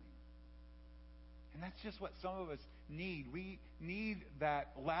happening? And that's just what some of us need. We need that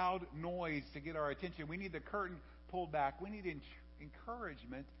loud noise to get our attention. We need the curtain pulled back. We need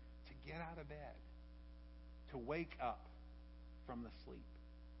encouragement to get out of bed, to wake up from the sleep.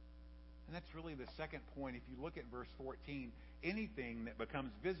 And that's really the second point. If you look at verse 14, anything that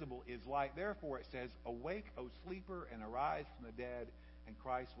becomes visible is light. Therefore, it says, awake, O sleeper, and arise from the dead, and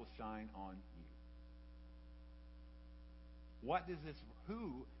Christ will shine on you.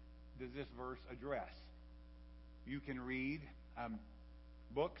 Who does this verse address? You can read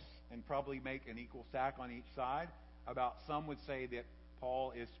books and probably make an equal stack on each side. Some would say that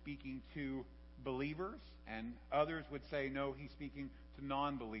Paul is speaking to believers, and others would say, no, he's speaking to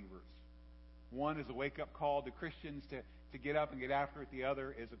non-believers. One is a wake-up call to Christians to get up and get after it. The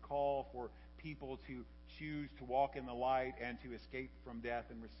other is a call for people to choose to walk in the light and to escape from death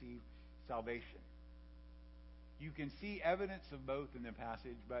and receive salvation. You can see evidence of both in the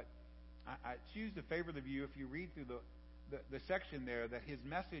passage, but I choose to favor the view, if you read through the section there, that his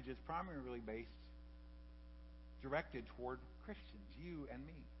message is primarily directed toward Christians, you and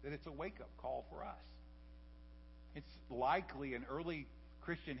me. That it's a wake-up call for us. It's likely an early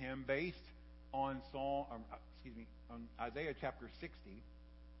Christian hymn based on on Isaiah chapter 60,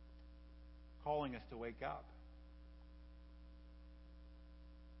 calling us to wake up.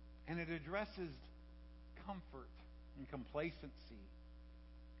 And it addresses comfort and complacency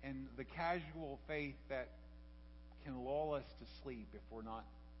and the casual faith that can lull us to sleep if we're not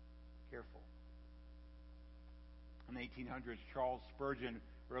careful. In the 1800s, Charles Spurgeon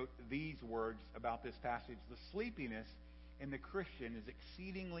wrote these words about this passage: "The sleepiness in the Christian is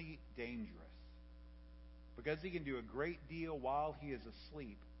exceedingly dangerous, because he can do a great deal while he is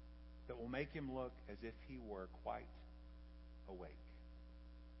asleep that will make him look as if he were quite awake.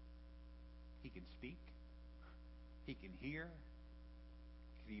 He can speak, he can hear,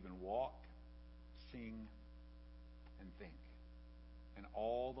 he can even walk, sing, and think. And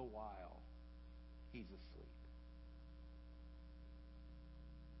all the while, he's asleep."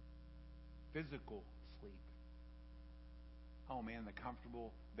 Physical sleep. Oh man, the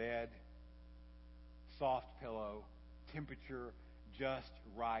comfortable bed, soft pillow, temperature just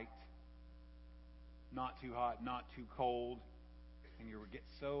right, not too hot, not too cold, and you get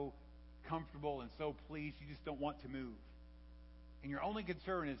so comfortable and so pleased you just don't want to move. And your only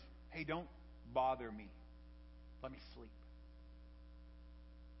concern is, hey, don't bother me. Let me sleep.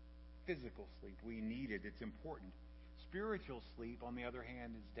 Physical sleep, we need it. It's important. Spiritual sleep, on the other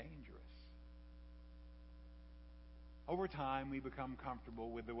hand, is dangerous. Over time, we become comfortable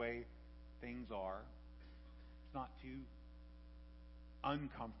with the way things are. It's not too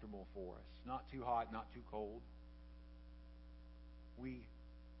uncomfortable for us. Not too hot, not too cold. We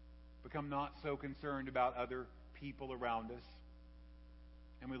become not so concerned about other people around us.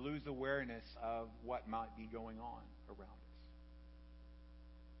 And we lose awareness of what might be going on around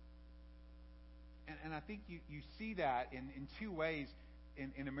us. And I think you see that in two ways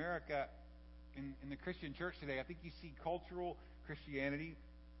in America. In the Christian church today, I think you see cultural Christianity,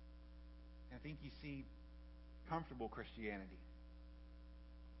 and I think you see comfortable Christianity.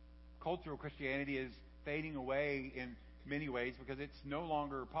 Cultural Christianity is fading away in many ways because it's no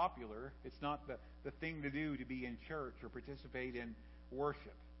longer popular. It's not the thing to do to be in church or participate in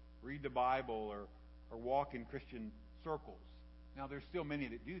worship, read the Bible, or walk in Christian circles. Now, there's still many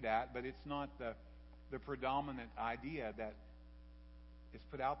that do that, but it's not the predominant idea that is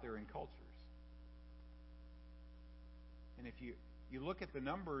put out there in cultures. And if you look at the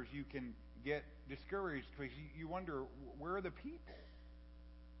numbers, you can get discouraged because you wonder, where are the people?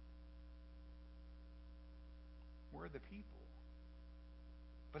 Where are the people?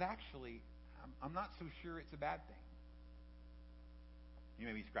 But actually, I'm not so sure it's a bad thing. You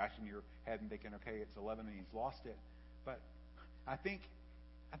may be scratching your head and thinking, okay, it's 11 and he's lost it. But I think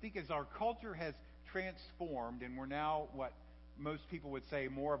as our culture has transformed and we're now what most people would say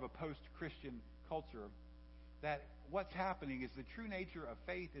more of a post-Christian culture, that what's happening is the true nature of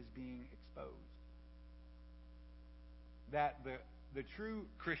faith is being exposed. That the true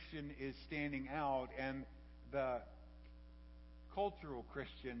Christian is standing out and the cultural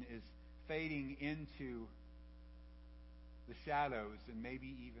Christian is fading into the shadows and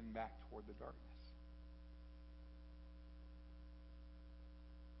maybe even back toward the darkness.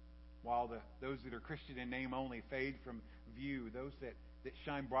 While those that are Christian in name only fade from view, those that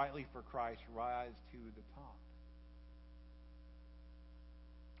shine brightly for Christ rise to the top.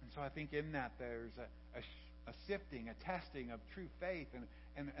 And so I think in that there's a sifting, a testing of true faith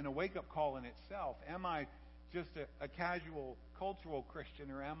and a wake-up call in itself. Am I just a casual cultural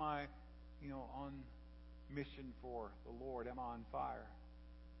Christian, or am I, on mission for the Lord? Am I on fire?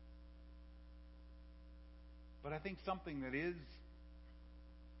 But I think something that is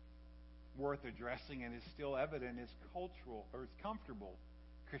worth addressing and is still evident is cultural, or is comfortable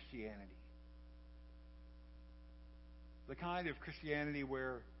Christianity. The kind of Christianity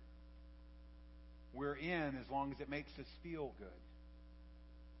where we're in as long as it makes us feel good.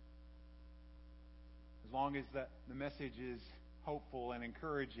 As long as the message is hopeful and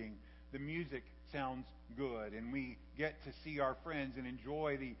encouraging, the music sounds good, and we get to see our friends and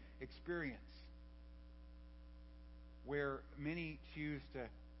enjoy the experience. Where many choose to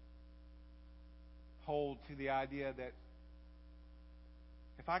hold to the idea that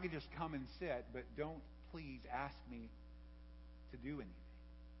if I could just come and sit, but don't please ask me to do anything.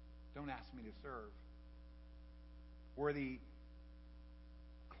 Don't ask me to serve. Where the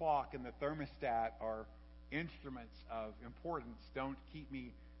clock and the thermostat are instruments of importance. Don't keep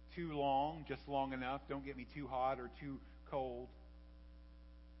me too long, just long enough. Don't get me too hot or too cold.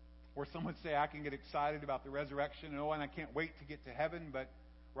 Or some would say, I can get excited about the resurrection, and I can't wait to get to heaven, but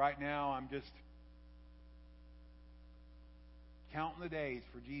right now I'm just counting the days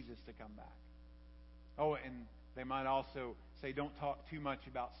for Jesus to come back. Oh, and they might also say, don't talk too much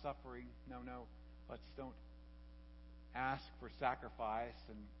about suffering. No, don't ask for sacrifice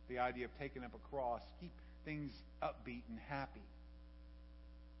and the idea of taking up a cross. Keep things upbeat and happy.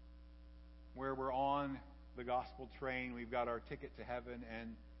 Where we're on the gospel train, we've got our ticket to heaven,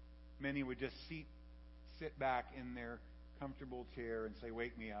 and many would just sit back in their comfortable chair and say,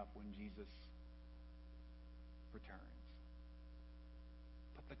 wake me up when Jesus returns.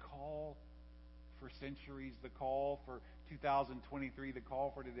 But the call for centuries, the call for 2023, the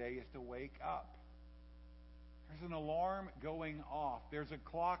call for today is to wake up. There's an alarm going off. There's a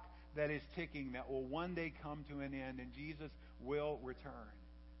clock that is ticking that will one day come to an end, and Jesus will return.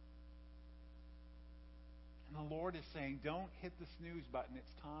 And the Lord is saying, don't hit the snooze button.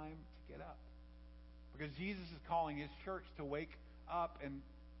 It's time to get up. Because Jesus is calling His church to wake up and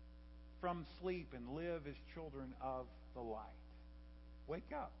from sleep and live as children of the light.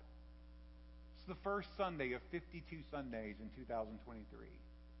 Wake up. It's the first Sunday of 52 Sundays in 2023.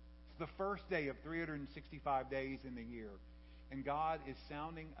 It's the first day of 365 days in the year. And God is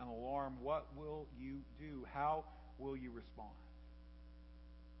sounding an alarm. What will you do? How will you respond?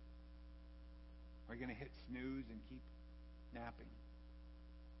 Are you going to hit snooze and keep napping?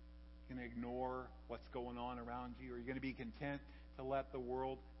 Are you going to ignore what's going on around you? Are you going to be content to let the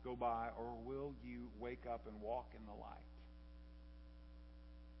world go by? Or will you wake up and walk in the light?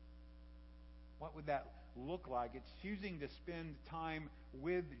 What would that look like? It's choosing to spend time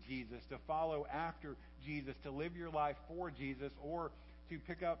with Jesus, to follow after Jesus, to live your life for Jesus, or to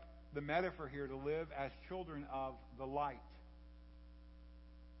pick up the metaphor here, to live as children of the light.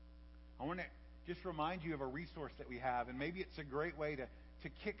 I want to just remind you of a resource that we have, and maybe it's a great way to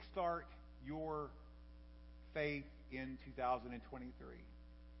kickstart your faith in 2023.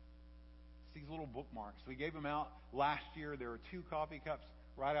 It's these little bookmarks. We gave them out last year. There are 2 coffee cups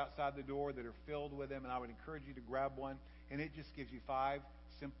right outside the door that are filled with them, and I would encourage you to grab one. And it just gives you 5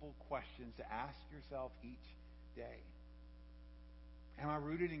 simple questions to ask yourself each day. Am I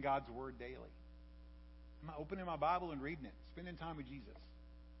rooted in God's Word daily? Am I opening my Bible and reading it, spending time with Jesus?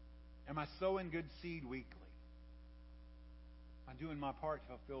 Am I sowing good seed weekly? Am I doing my part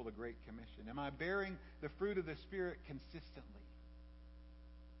to fulfill the Great Commission? Am I bearing the fruit of the Spirit consistently?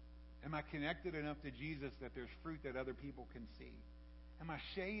 Am I connected enough to Jesus that there's fruit that other people can see? Am I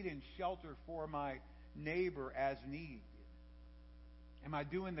shade and shelter for my neighbor as needed? Am I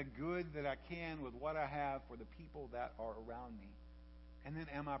doing the good that I can with what I have for the people that are around me? And then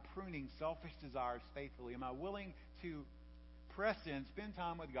am I pruning selfish desires faithfully? Am I willing to press in, spend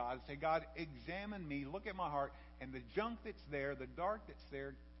time with God, and say, God, examine me, look at my heart, and the junk that's there, the dark that's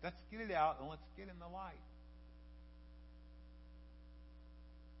there, let's get it out and let's get in the light.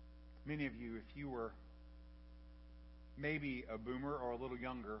 Many of you, if you were maybe a boomer or a little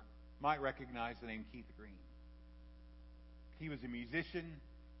younger, might recognize the name Keith Green. He was a musician,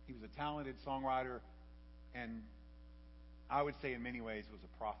 he was a talented songwriter, and I would say in many ways was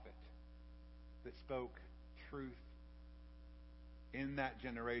a prophet that spoke truth in that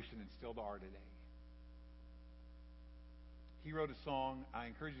generation and still are today. He wrote a song. I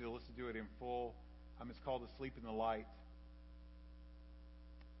encourage you to listen to it in full. It's called Asleep in the Light.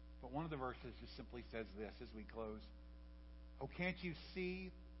 But one of the verses just simply says this as we close. Oh, can't you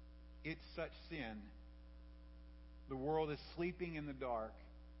see it's such sin? The world is sleeping in the dark,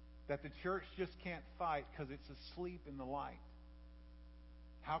 that the church just can't fight because it's asleep in the light.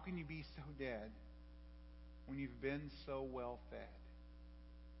 How can you be so dead when you've been so well fed?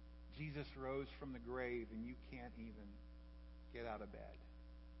 Jesus rose from the grave and you can't even get out of bed.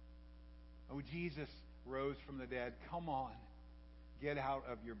 Oh, Jesus rose from the dead. Come on, get out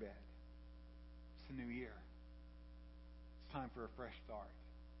of your bed. It's a new year. It's time for a fresh start.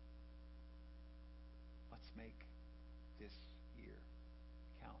 Let's make this year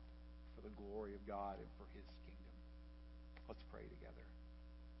count for the glory of God and for His kingdom. Let's pray together.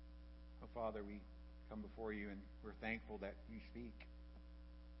 Oh, Father, we come before you and we're thankful that you speak.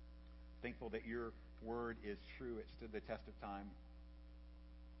 Thankful that your word is true. It stood the test of time.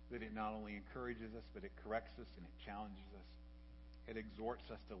 That it not only encourages us, but it corrects us and it challenges us. It exhorts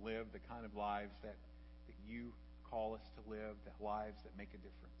us to live the kind of lives that you call us to live, that lives that make a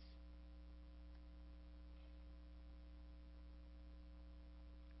difference.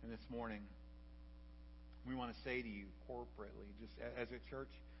 And this morning, we want to say to you corporately, just as a church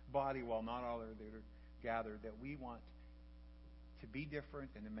body, while not all are there gathered, that we want to be different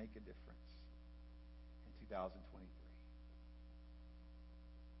and to make a difference in 2023.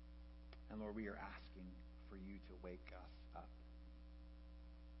 And Lord, we are asking for you to wake us up.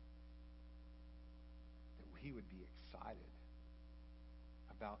 That we would be excited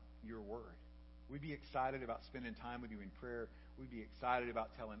about your word. We'd be excited about spending time with you in prayer. We'd be excited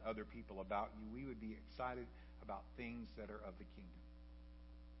about telling other people about you. We would be excited about things that are of the kingdom.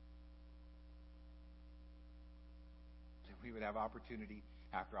 That we would have opportunity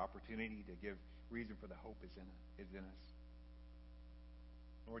after opportunity to give reason for the hope is in us.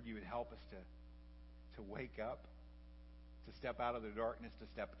 Lord, you would help us to wake up, to step out of the darkness, to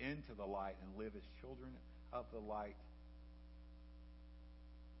step into the light and live as children of the light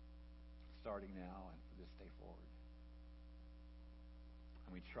starting now and for this day forward.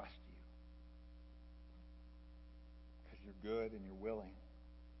 And we trust you because you're good and you're willing.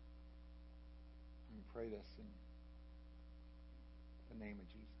 And we pray this in the name of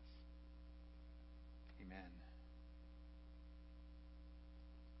Jesus. Amen.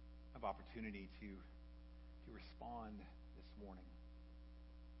 I have opportunity to respond this morning.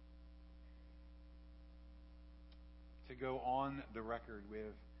 To go on the record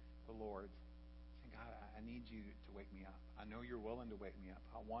with the Lord, saying, God, I need you to wake me up. I know you're willing to wake me up.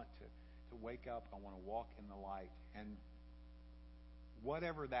 I want to wake up. I want to walk in the light. And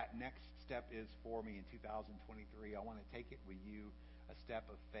whatever that next step is for me in 2023, I want to take it with you, a step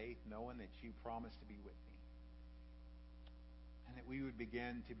of faith, knowing that you promised to be with me. And that we would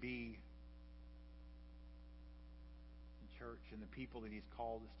begin to be the church and the people that He's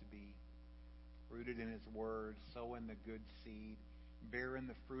called us to be, rooted in His Word, sowing the good seed, bearing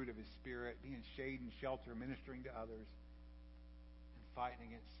the fruit of His Spirit, being shade and shelter, ministering to others, and fighting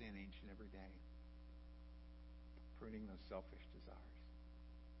against sin each and every day, pruning those selfish desires.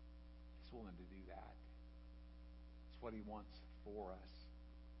 He's willing to do that. It's what He wants for us.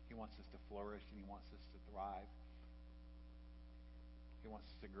 He wants us to flourish, and He wants us to thrive. He wants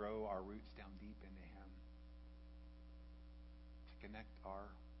us to grow our roots down deep into Him, to connect our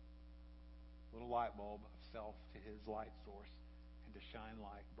little light bulb of self to His light source, and to shine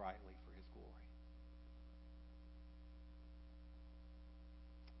light brightly for His glory.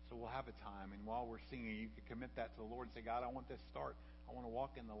 So we'll have a time, and while we're singing, you can commit that to the Lord and say, God, I want this to start. I want to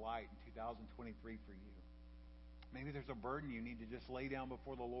walk in the light in 2023 for you. Maybe there's a burden you need to just lay down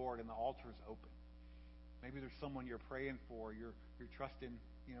before the Lord, and the altar's open. Maybe there's someone you're praying for. You're trusting,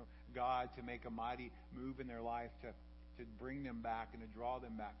 God to make a mighty move in their life, to bring them back and to draw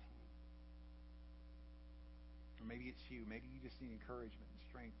them back to you. Or maybe it's you. Maybe you just need encouragement and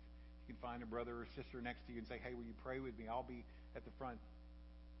strength. You can find a brother or sister next to you and say, hey, will you pray with me? I'll be at the front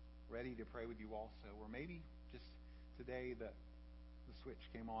ready to pray with you also. Or maybe just today the switch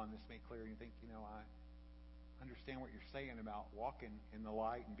came on, this made clear, and you think, I understand what you're saying about walking in the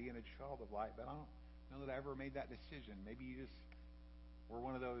light and being a child of light, but I don't know that I ever made that decision. Maybe you just were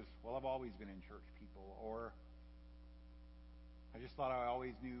one of those, well, I've always been in church people, or I just thought I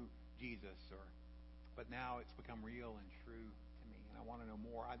always knew Jesus, but now it's become real and true to me, and I want to know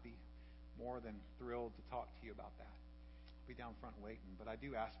more. I'd be more than thrilled to talk to you about that. I'll be down front waiting, but I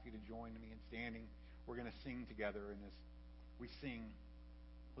do ask you to join me in standing. We're going to sing together, and as we sing,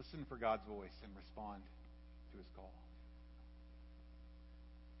 listen for God's voice and respond to His call.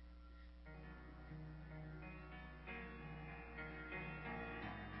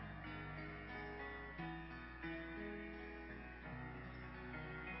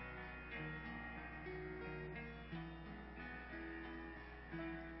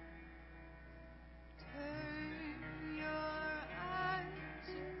 Turn your eyes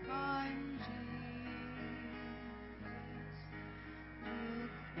upon Jesus.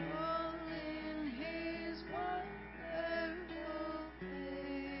 Look full in His wonderful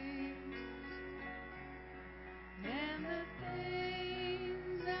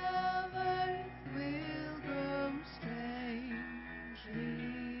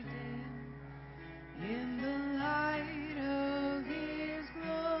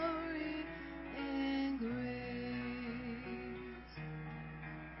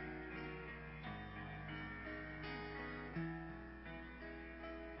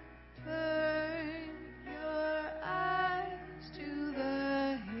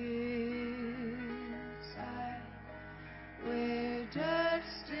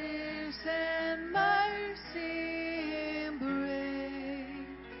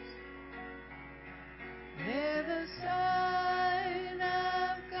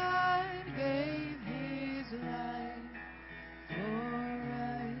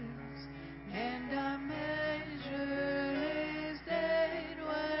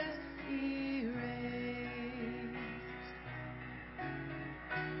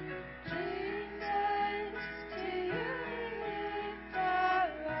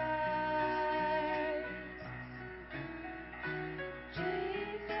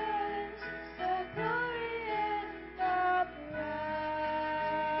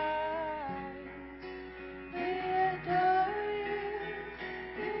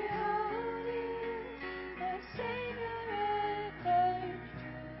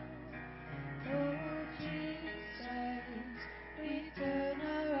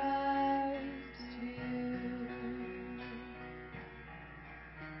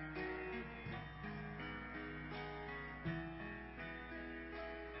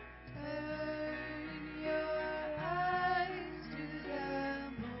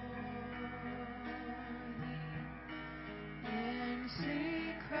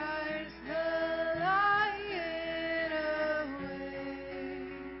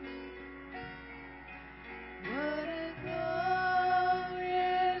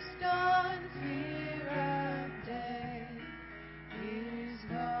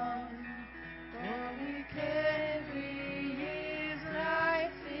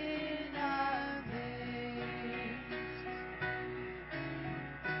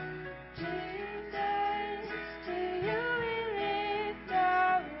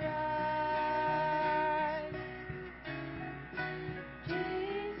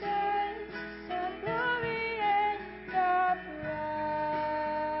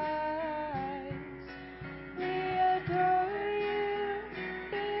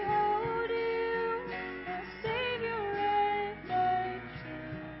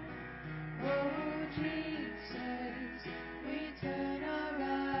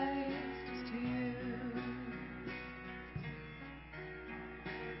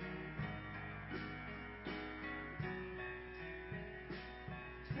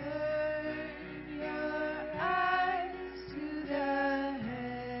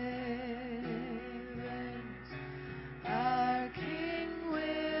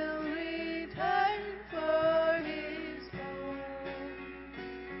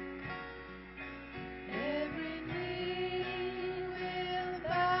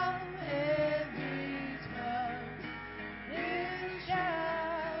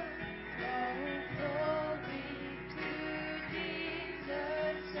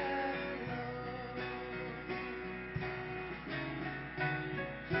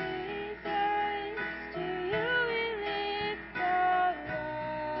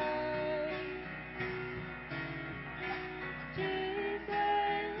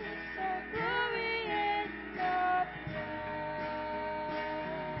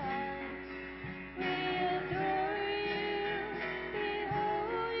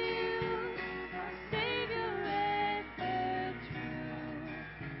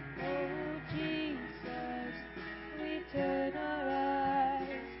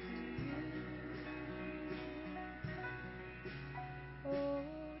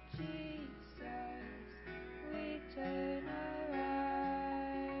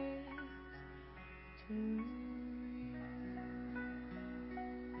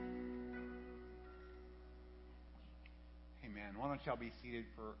why don't y'all be seated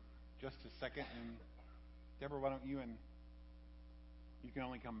for just a second? And Deborah, why don't you and you can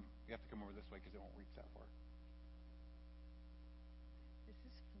only come. You have to come over this way because it won't reach that far. This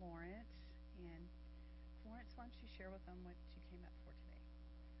is Florence, and Florence, why don't you share with them what you came up for today?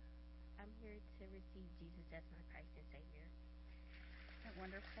 I'm here to receive Jesus as my Christ and Savior. Isn't that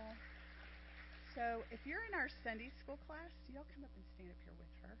wonderful? So if you're in our Sunday school class, y'all come up and stand up here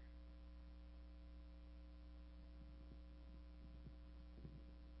with her.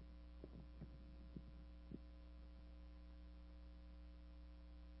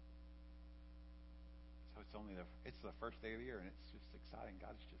 So it's the first day of the year, and it's just exciting.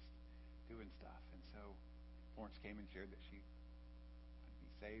 God's just doing stuff. And so Florence came and shared that she would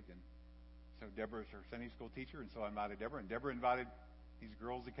be saved. And so Deborah's her Sunday school teacher, and so I invited Deborah. And Deborah invited these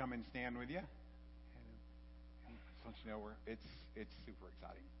girls to come and stand with you. And I just want you to know it's super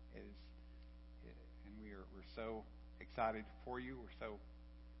exciting. It is, and we're so excited for you. We're so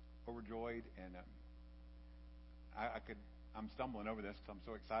overjoyed, and I'm stumbling over this because I'm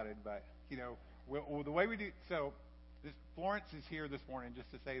so excited. But well, the way we do so, Florence is here this morning just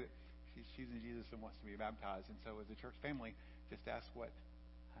to say that she's in Jesus and wants to be baptized. And so, as a church family, just ask how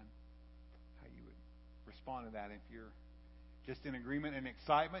you would respond to that. If you're just in agreement and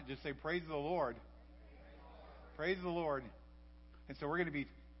excitement, just say, "Praise the Lord." Praise the Lord. And so we're going to be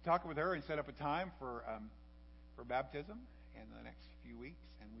talking with her and set up a time for baptism in the next few weeks.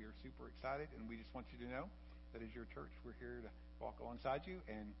 And we are super excited. And we just want you to know that as your church, we're here to walk alongside you.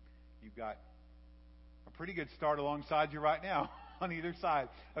 And you've got a pretty good start alongside you right now on either side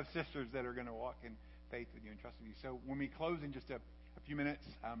of sisters that are going to walk in faith with you and trust with you. So when we close in just a few minutes,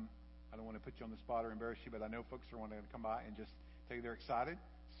 I don't want to put you on the spot or embarrass you, but I know folks are wanting to come by and just tell you they're excited.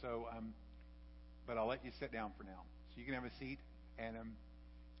 So, but I'll let you sit down for now, so you can have a seat and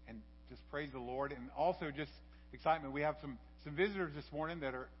just praise the Lord. And also just excitement. We have some visitors this morning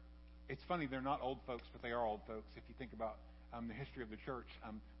that are. It's funny, they're not old folks, but they are old folks. If you think about the history of the church,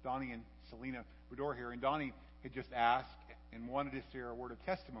 Donnie and Selena Budor here, and Donnie had just asked and wanted to share a word of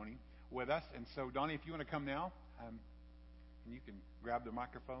testimony with us. And so, Donnie, if you want to come now, and you can grab the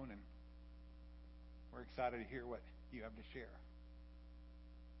microphone, and we're excited to hear what you have to share.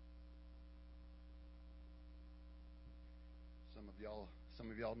 Some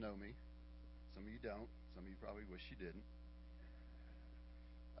of y'all know me. Some of you don't. Some of you probably wish you didn't.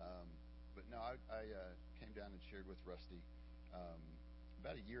 But no, I came down and shared with Rusty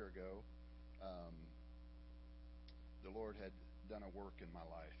about a year ago. The Lord had done a work in my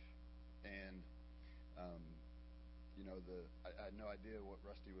life, and I had no idea what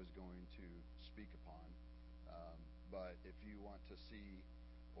Rusty was going to speak upon. But if you want to see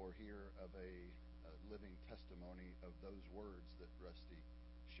or hear of a living testimony of those words that Rusty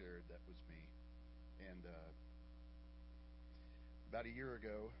shared, that was me. And about a year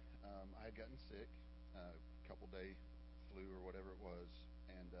ago, I had gotten sick, a couple-day flu or whatever it was,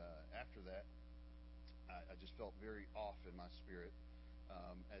 and after that, I just felt very off in my spirit,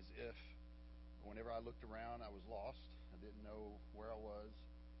 as if whenever I looked around, I was lost. I didn't know where I was,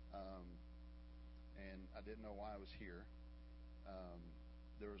 and I didn't know why I was here.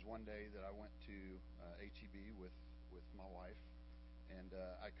 There was one day that I went to HEB with my wife, and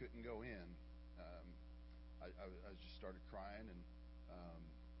I couldn't go in. I just started crying, and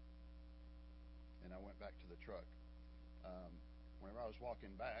I went back to the truck. Whenever I was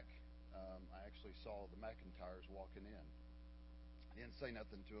walking back, I actually saw the McIntyres walking in. I didn't say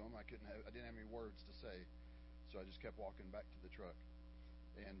nothing to them. I didn't have any words to say, so I just kept walking back to the truck.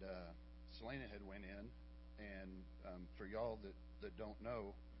 And Selena had went in, and for y'all that don't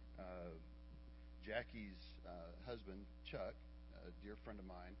know, Jackie's husband Chuck, a dear friend of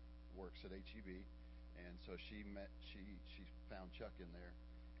mine, works at HEB, and so she found Chuck in there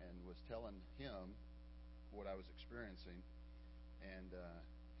and was telling him what I was experiencing, and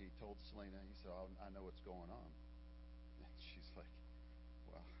he told Selena, he said, I know what's going on. And she's like,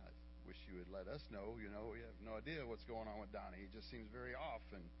 well, I wish you would let us know. We have no idea what's going on with Donnie. He just seems very off.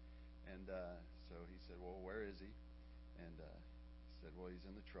 And so he said, well, where is he? And he said, well, he's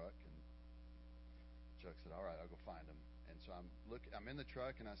in the truck. And Chuck said, all right, I'll go find him. And so I'm in the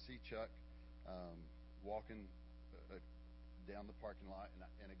truck, and I see Chuck walking down the parking lot.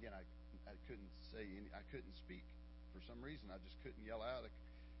 And again, I couldn't I couldn't speak. For some reason, I just couldn't yell out.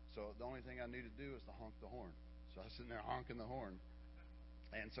 So the only thing I knew to do was to honk the horn. So I was sitting there honking the horn.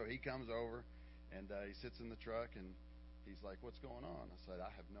 And so he comes over, and he sits in the truck, and he's like, what's going on? I said,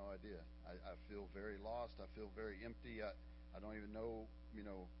 I have no idea. I feel very lost. I feel very empty. I don't even know,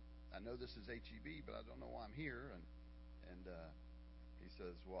 I know this is HEB, but I don't know why I'm here. And he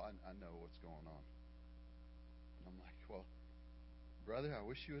says, well, I know what's going on. And I'm like, well, brother, I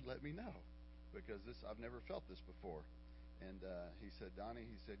wish you would let me know, because I've never felt this before. And he said, Donnie,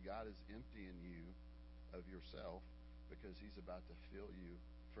 he said, God is emptying you of yourself because he's about to fill you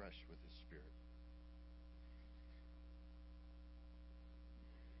fresh with his Spirit.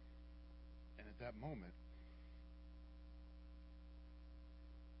 And at that moment,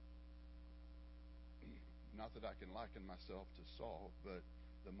 not that I can liken myself to Saul, but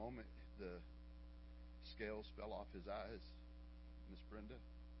the moment the scales fell off his eyes, Miss Brenda,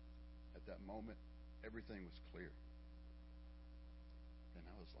 at that moment, everything was clear. And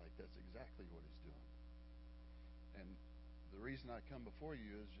I was like, that's exactly what he's doing. And the reason I come before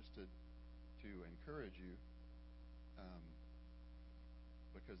you is just to encourage you,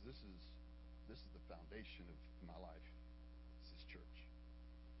 because this is the foundation of my life. This is church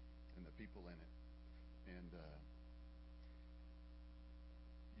and the people in it. And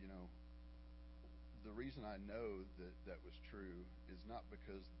the reason I know that was true is not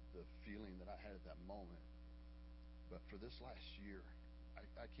because the feeling that I had at that moment, but for this last year,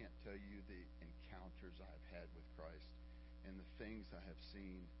 I can't tell you the encounters I've had with Christ and the things I have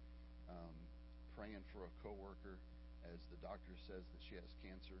seen. Praying for a coworker as the doctor says that she has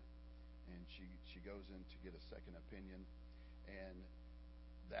cancer, and she goes in to get a second opinion, and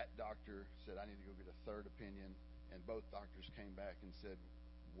that doctor said, I need to go get a third opinion, and both doctors came back and said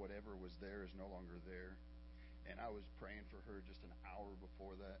whatever was there is no longer there. And I was praying for her just an hour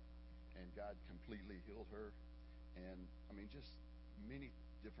before that, and God completely healed her. And I mean, just many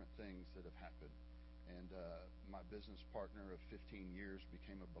different things that have happened. And my business partner of 15 years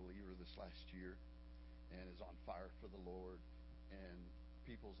became a believer this last year and is on fire for the Lord. And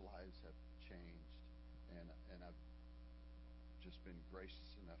people's lives have changed. And I've just been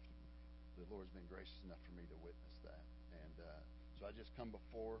gracious enough. The Lord's been gracious enough for me to witness that. And so I just come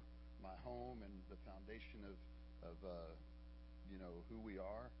before my home and the foundation of who we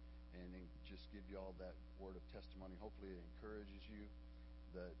are, and just give you all that word of testimony. Hopefully it encourages you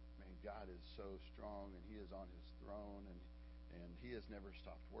that, man, God is so strong, and he is on his throne, and he has never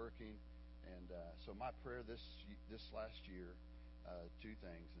stopped working. And so my prayer this last year, two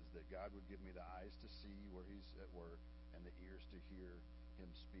things, is that God would give me the eyes to see where he's at work and the ears to hear him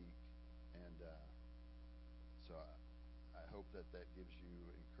speak. And so I hope that gives you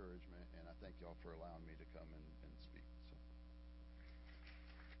encouragement, and I thank y'all for allowing me to come and speak. So.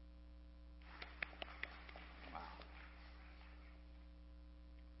 Wow.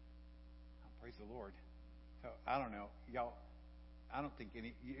 Praise the Lord. So I don't know, y'all. I don't think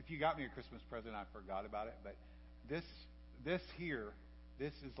if you got me a Christmas present, I forgot about it. But this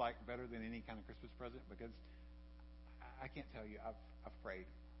is like better than any kind of Christmas present, because I can't tell you. I've prayed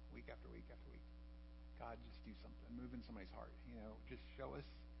week after week after week. God, just do something, move in somebody's heart. Just show us,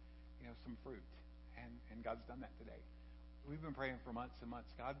 some fruit. And God's done that today. We've been praying for months and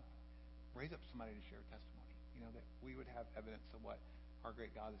months. God, raise up somebody to share testimony. That we would have evidence of what our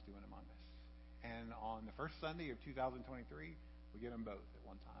great God is doing among us. And on the first Sunday of 2023, we get them both at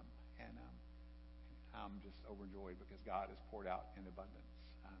one time. And I'm just overjoyed because God has poured out in abundance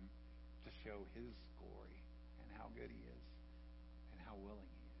to show his glory and how good he is and how willing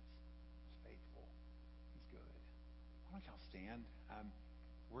he is. He's faithful. He's good. Why don't y'all stand?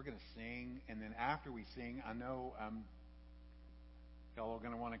 We're going to sing, and then after we sing, I know y'all are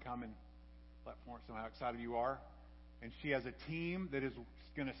going to want to come and let Florence know how excited you are. And she has a team that is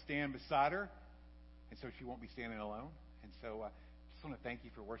going to stand beside her, and so she won't be standing alone. And so I just want to thank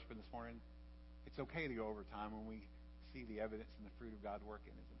you for worshiping this morning. It's okay to go over time when we see the evidence and the fruit of God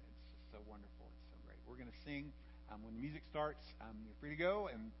working, isn't it? It's just so wonderful. It's so great. We're going to sing. When the music starts, you're free to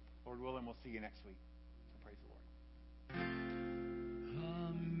go, and Lord willing, we'll see you next week. So praise the Lord.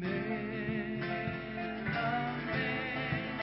 Amen.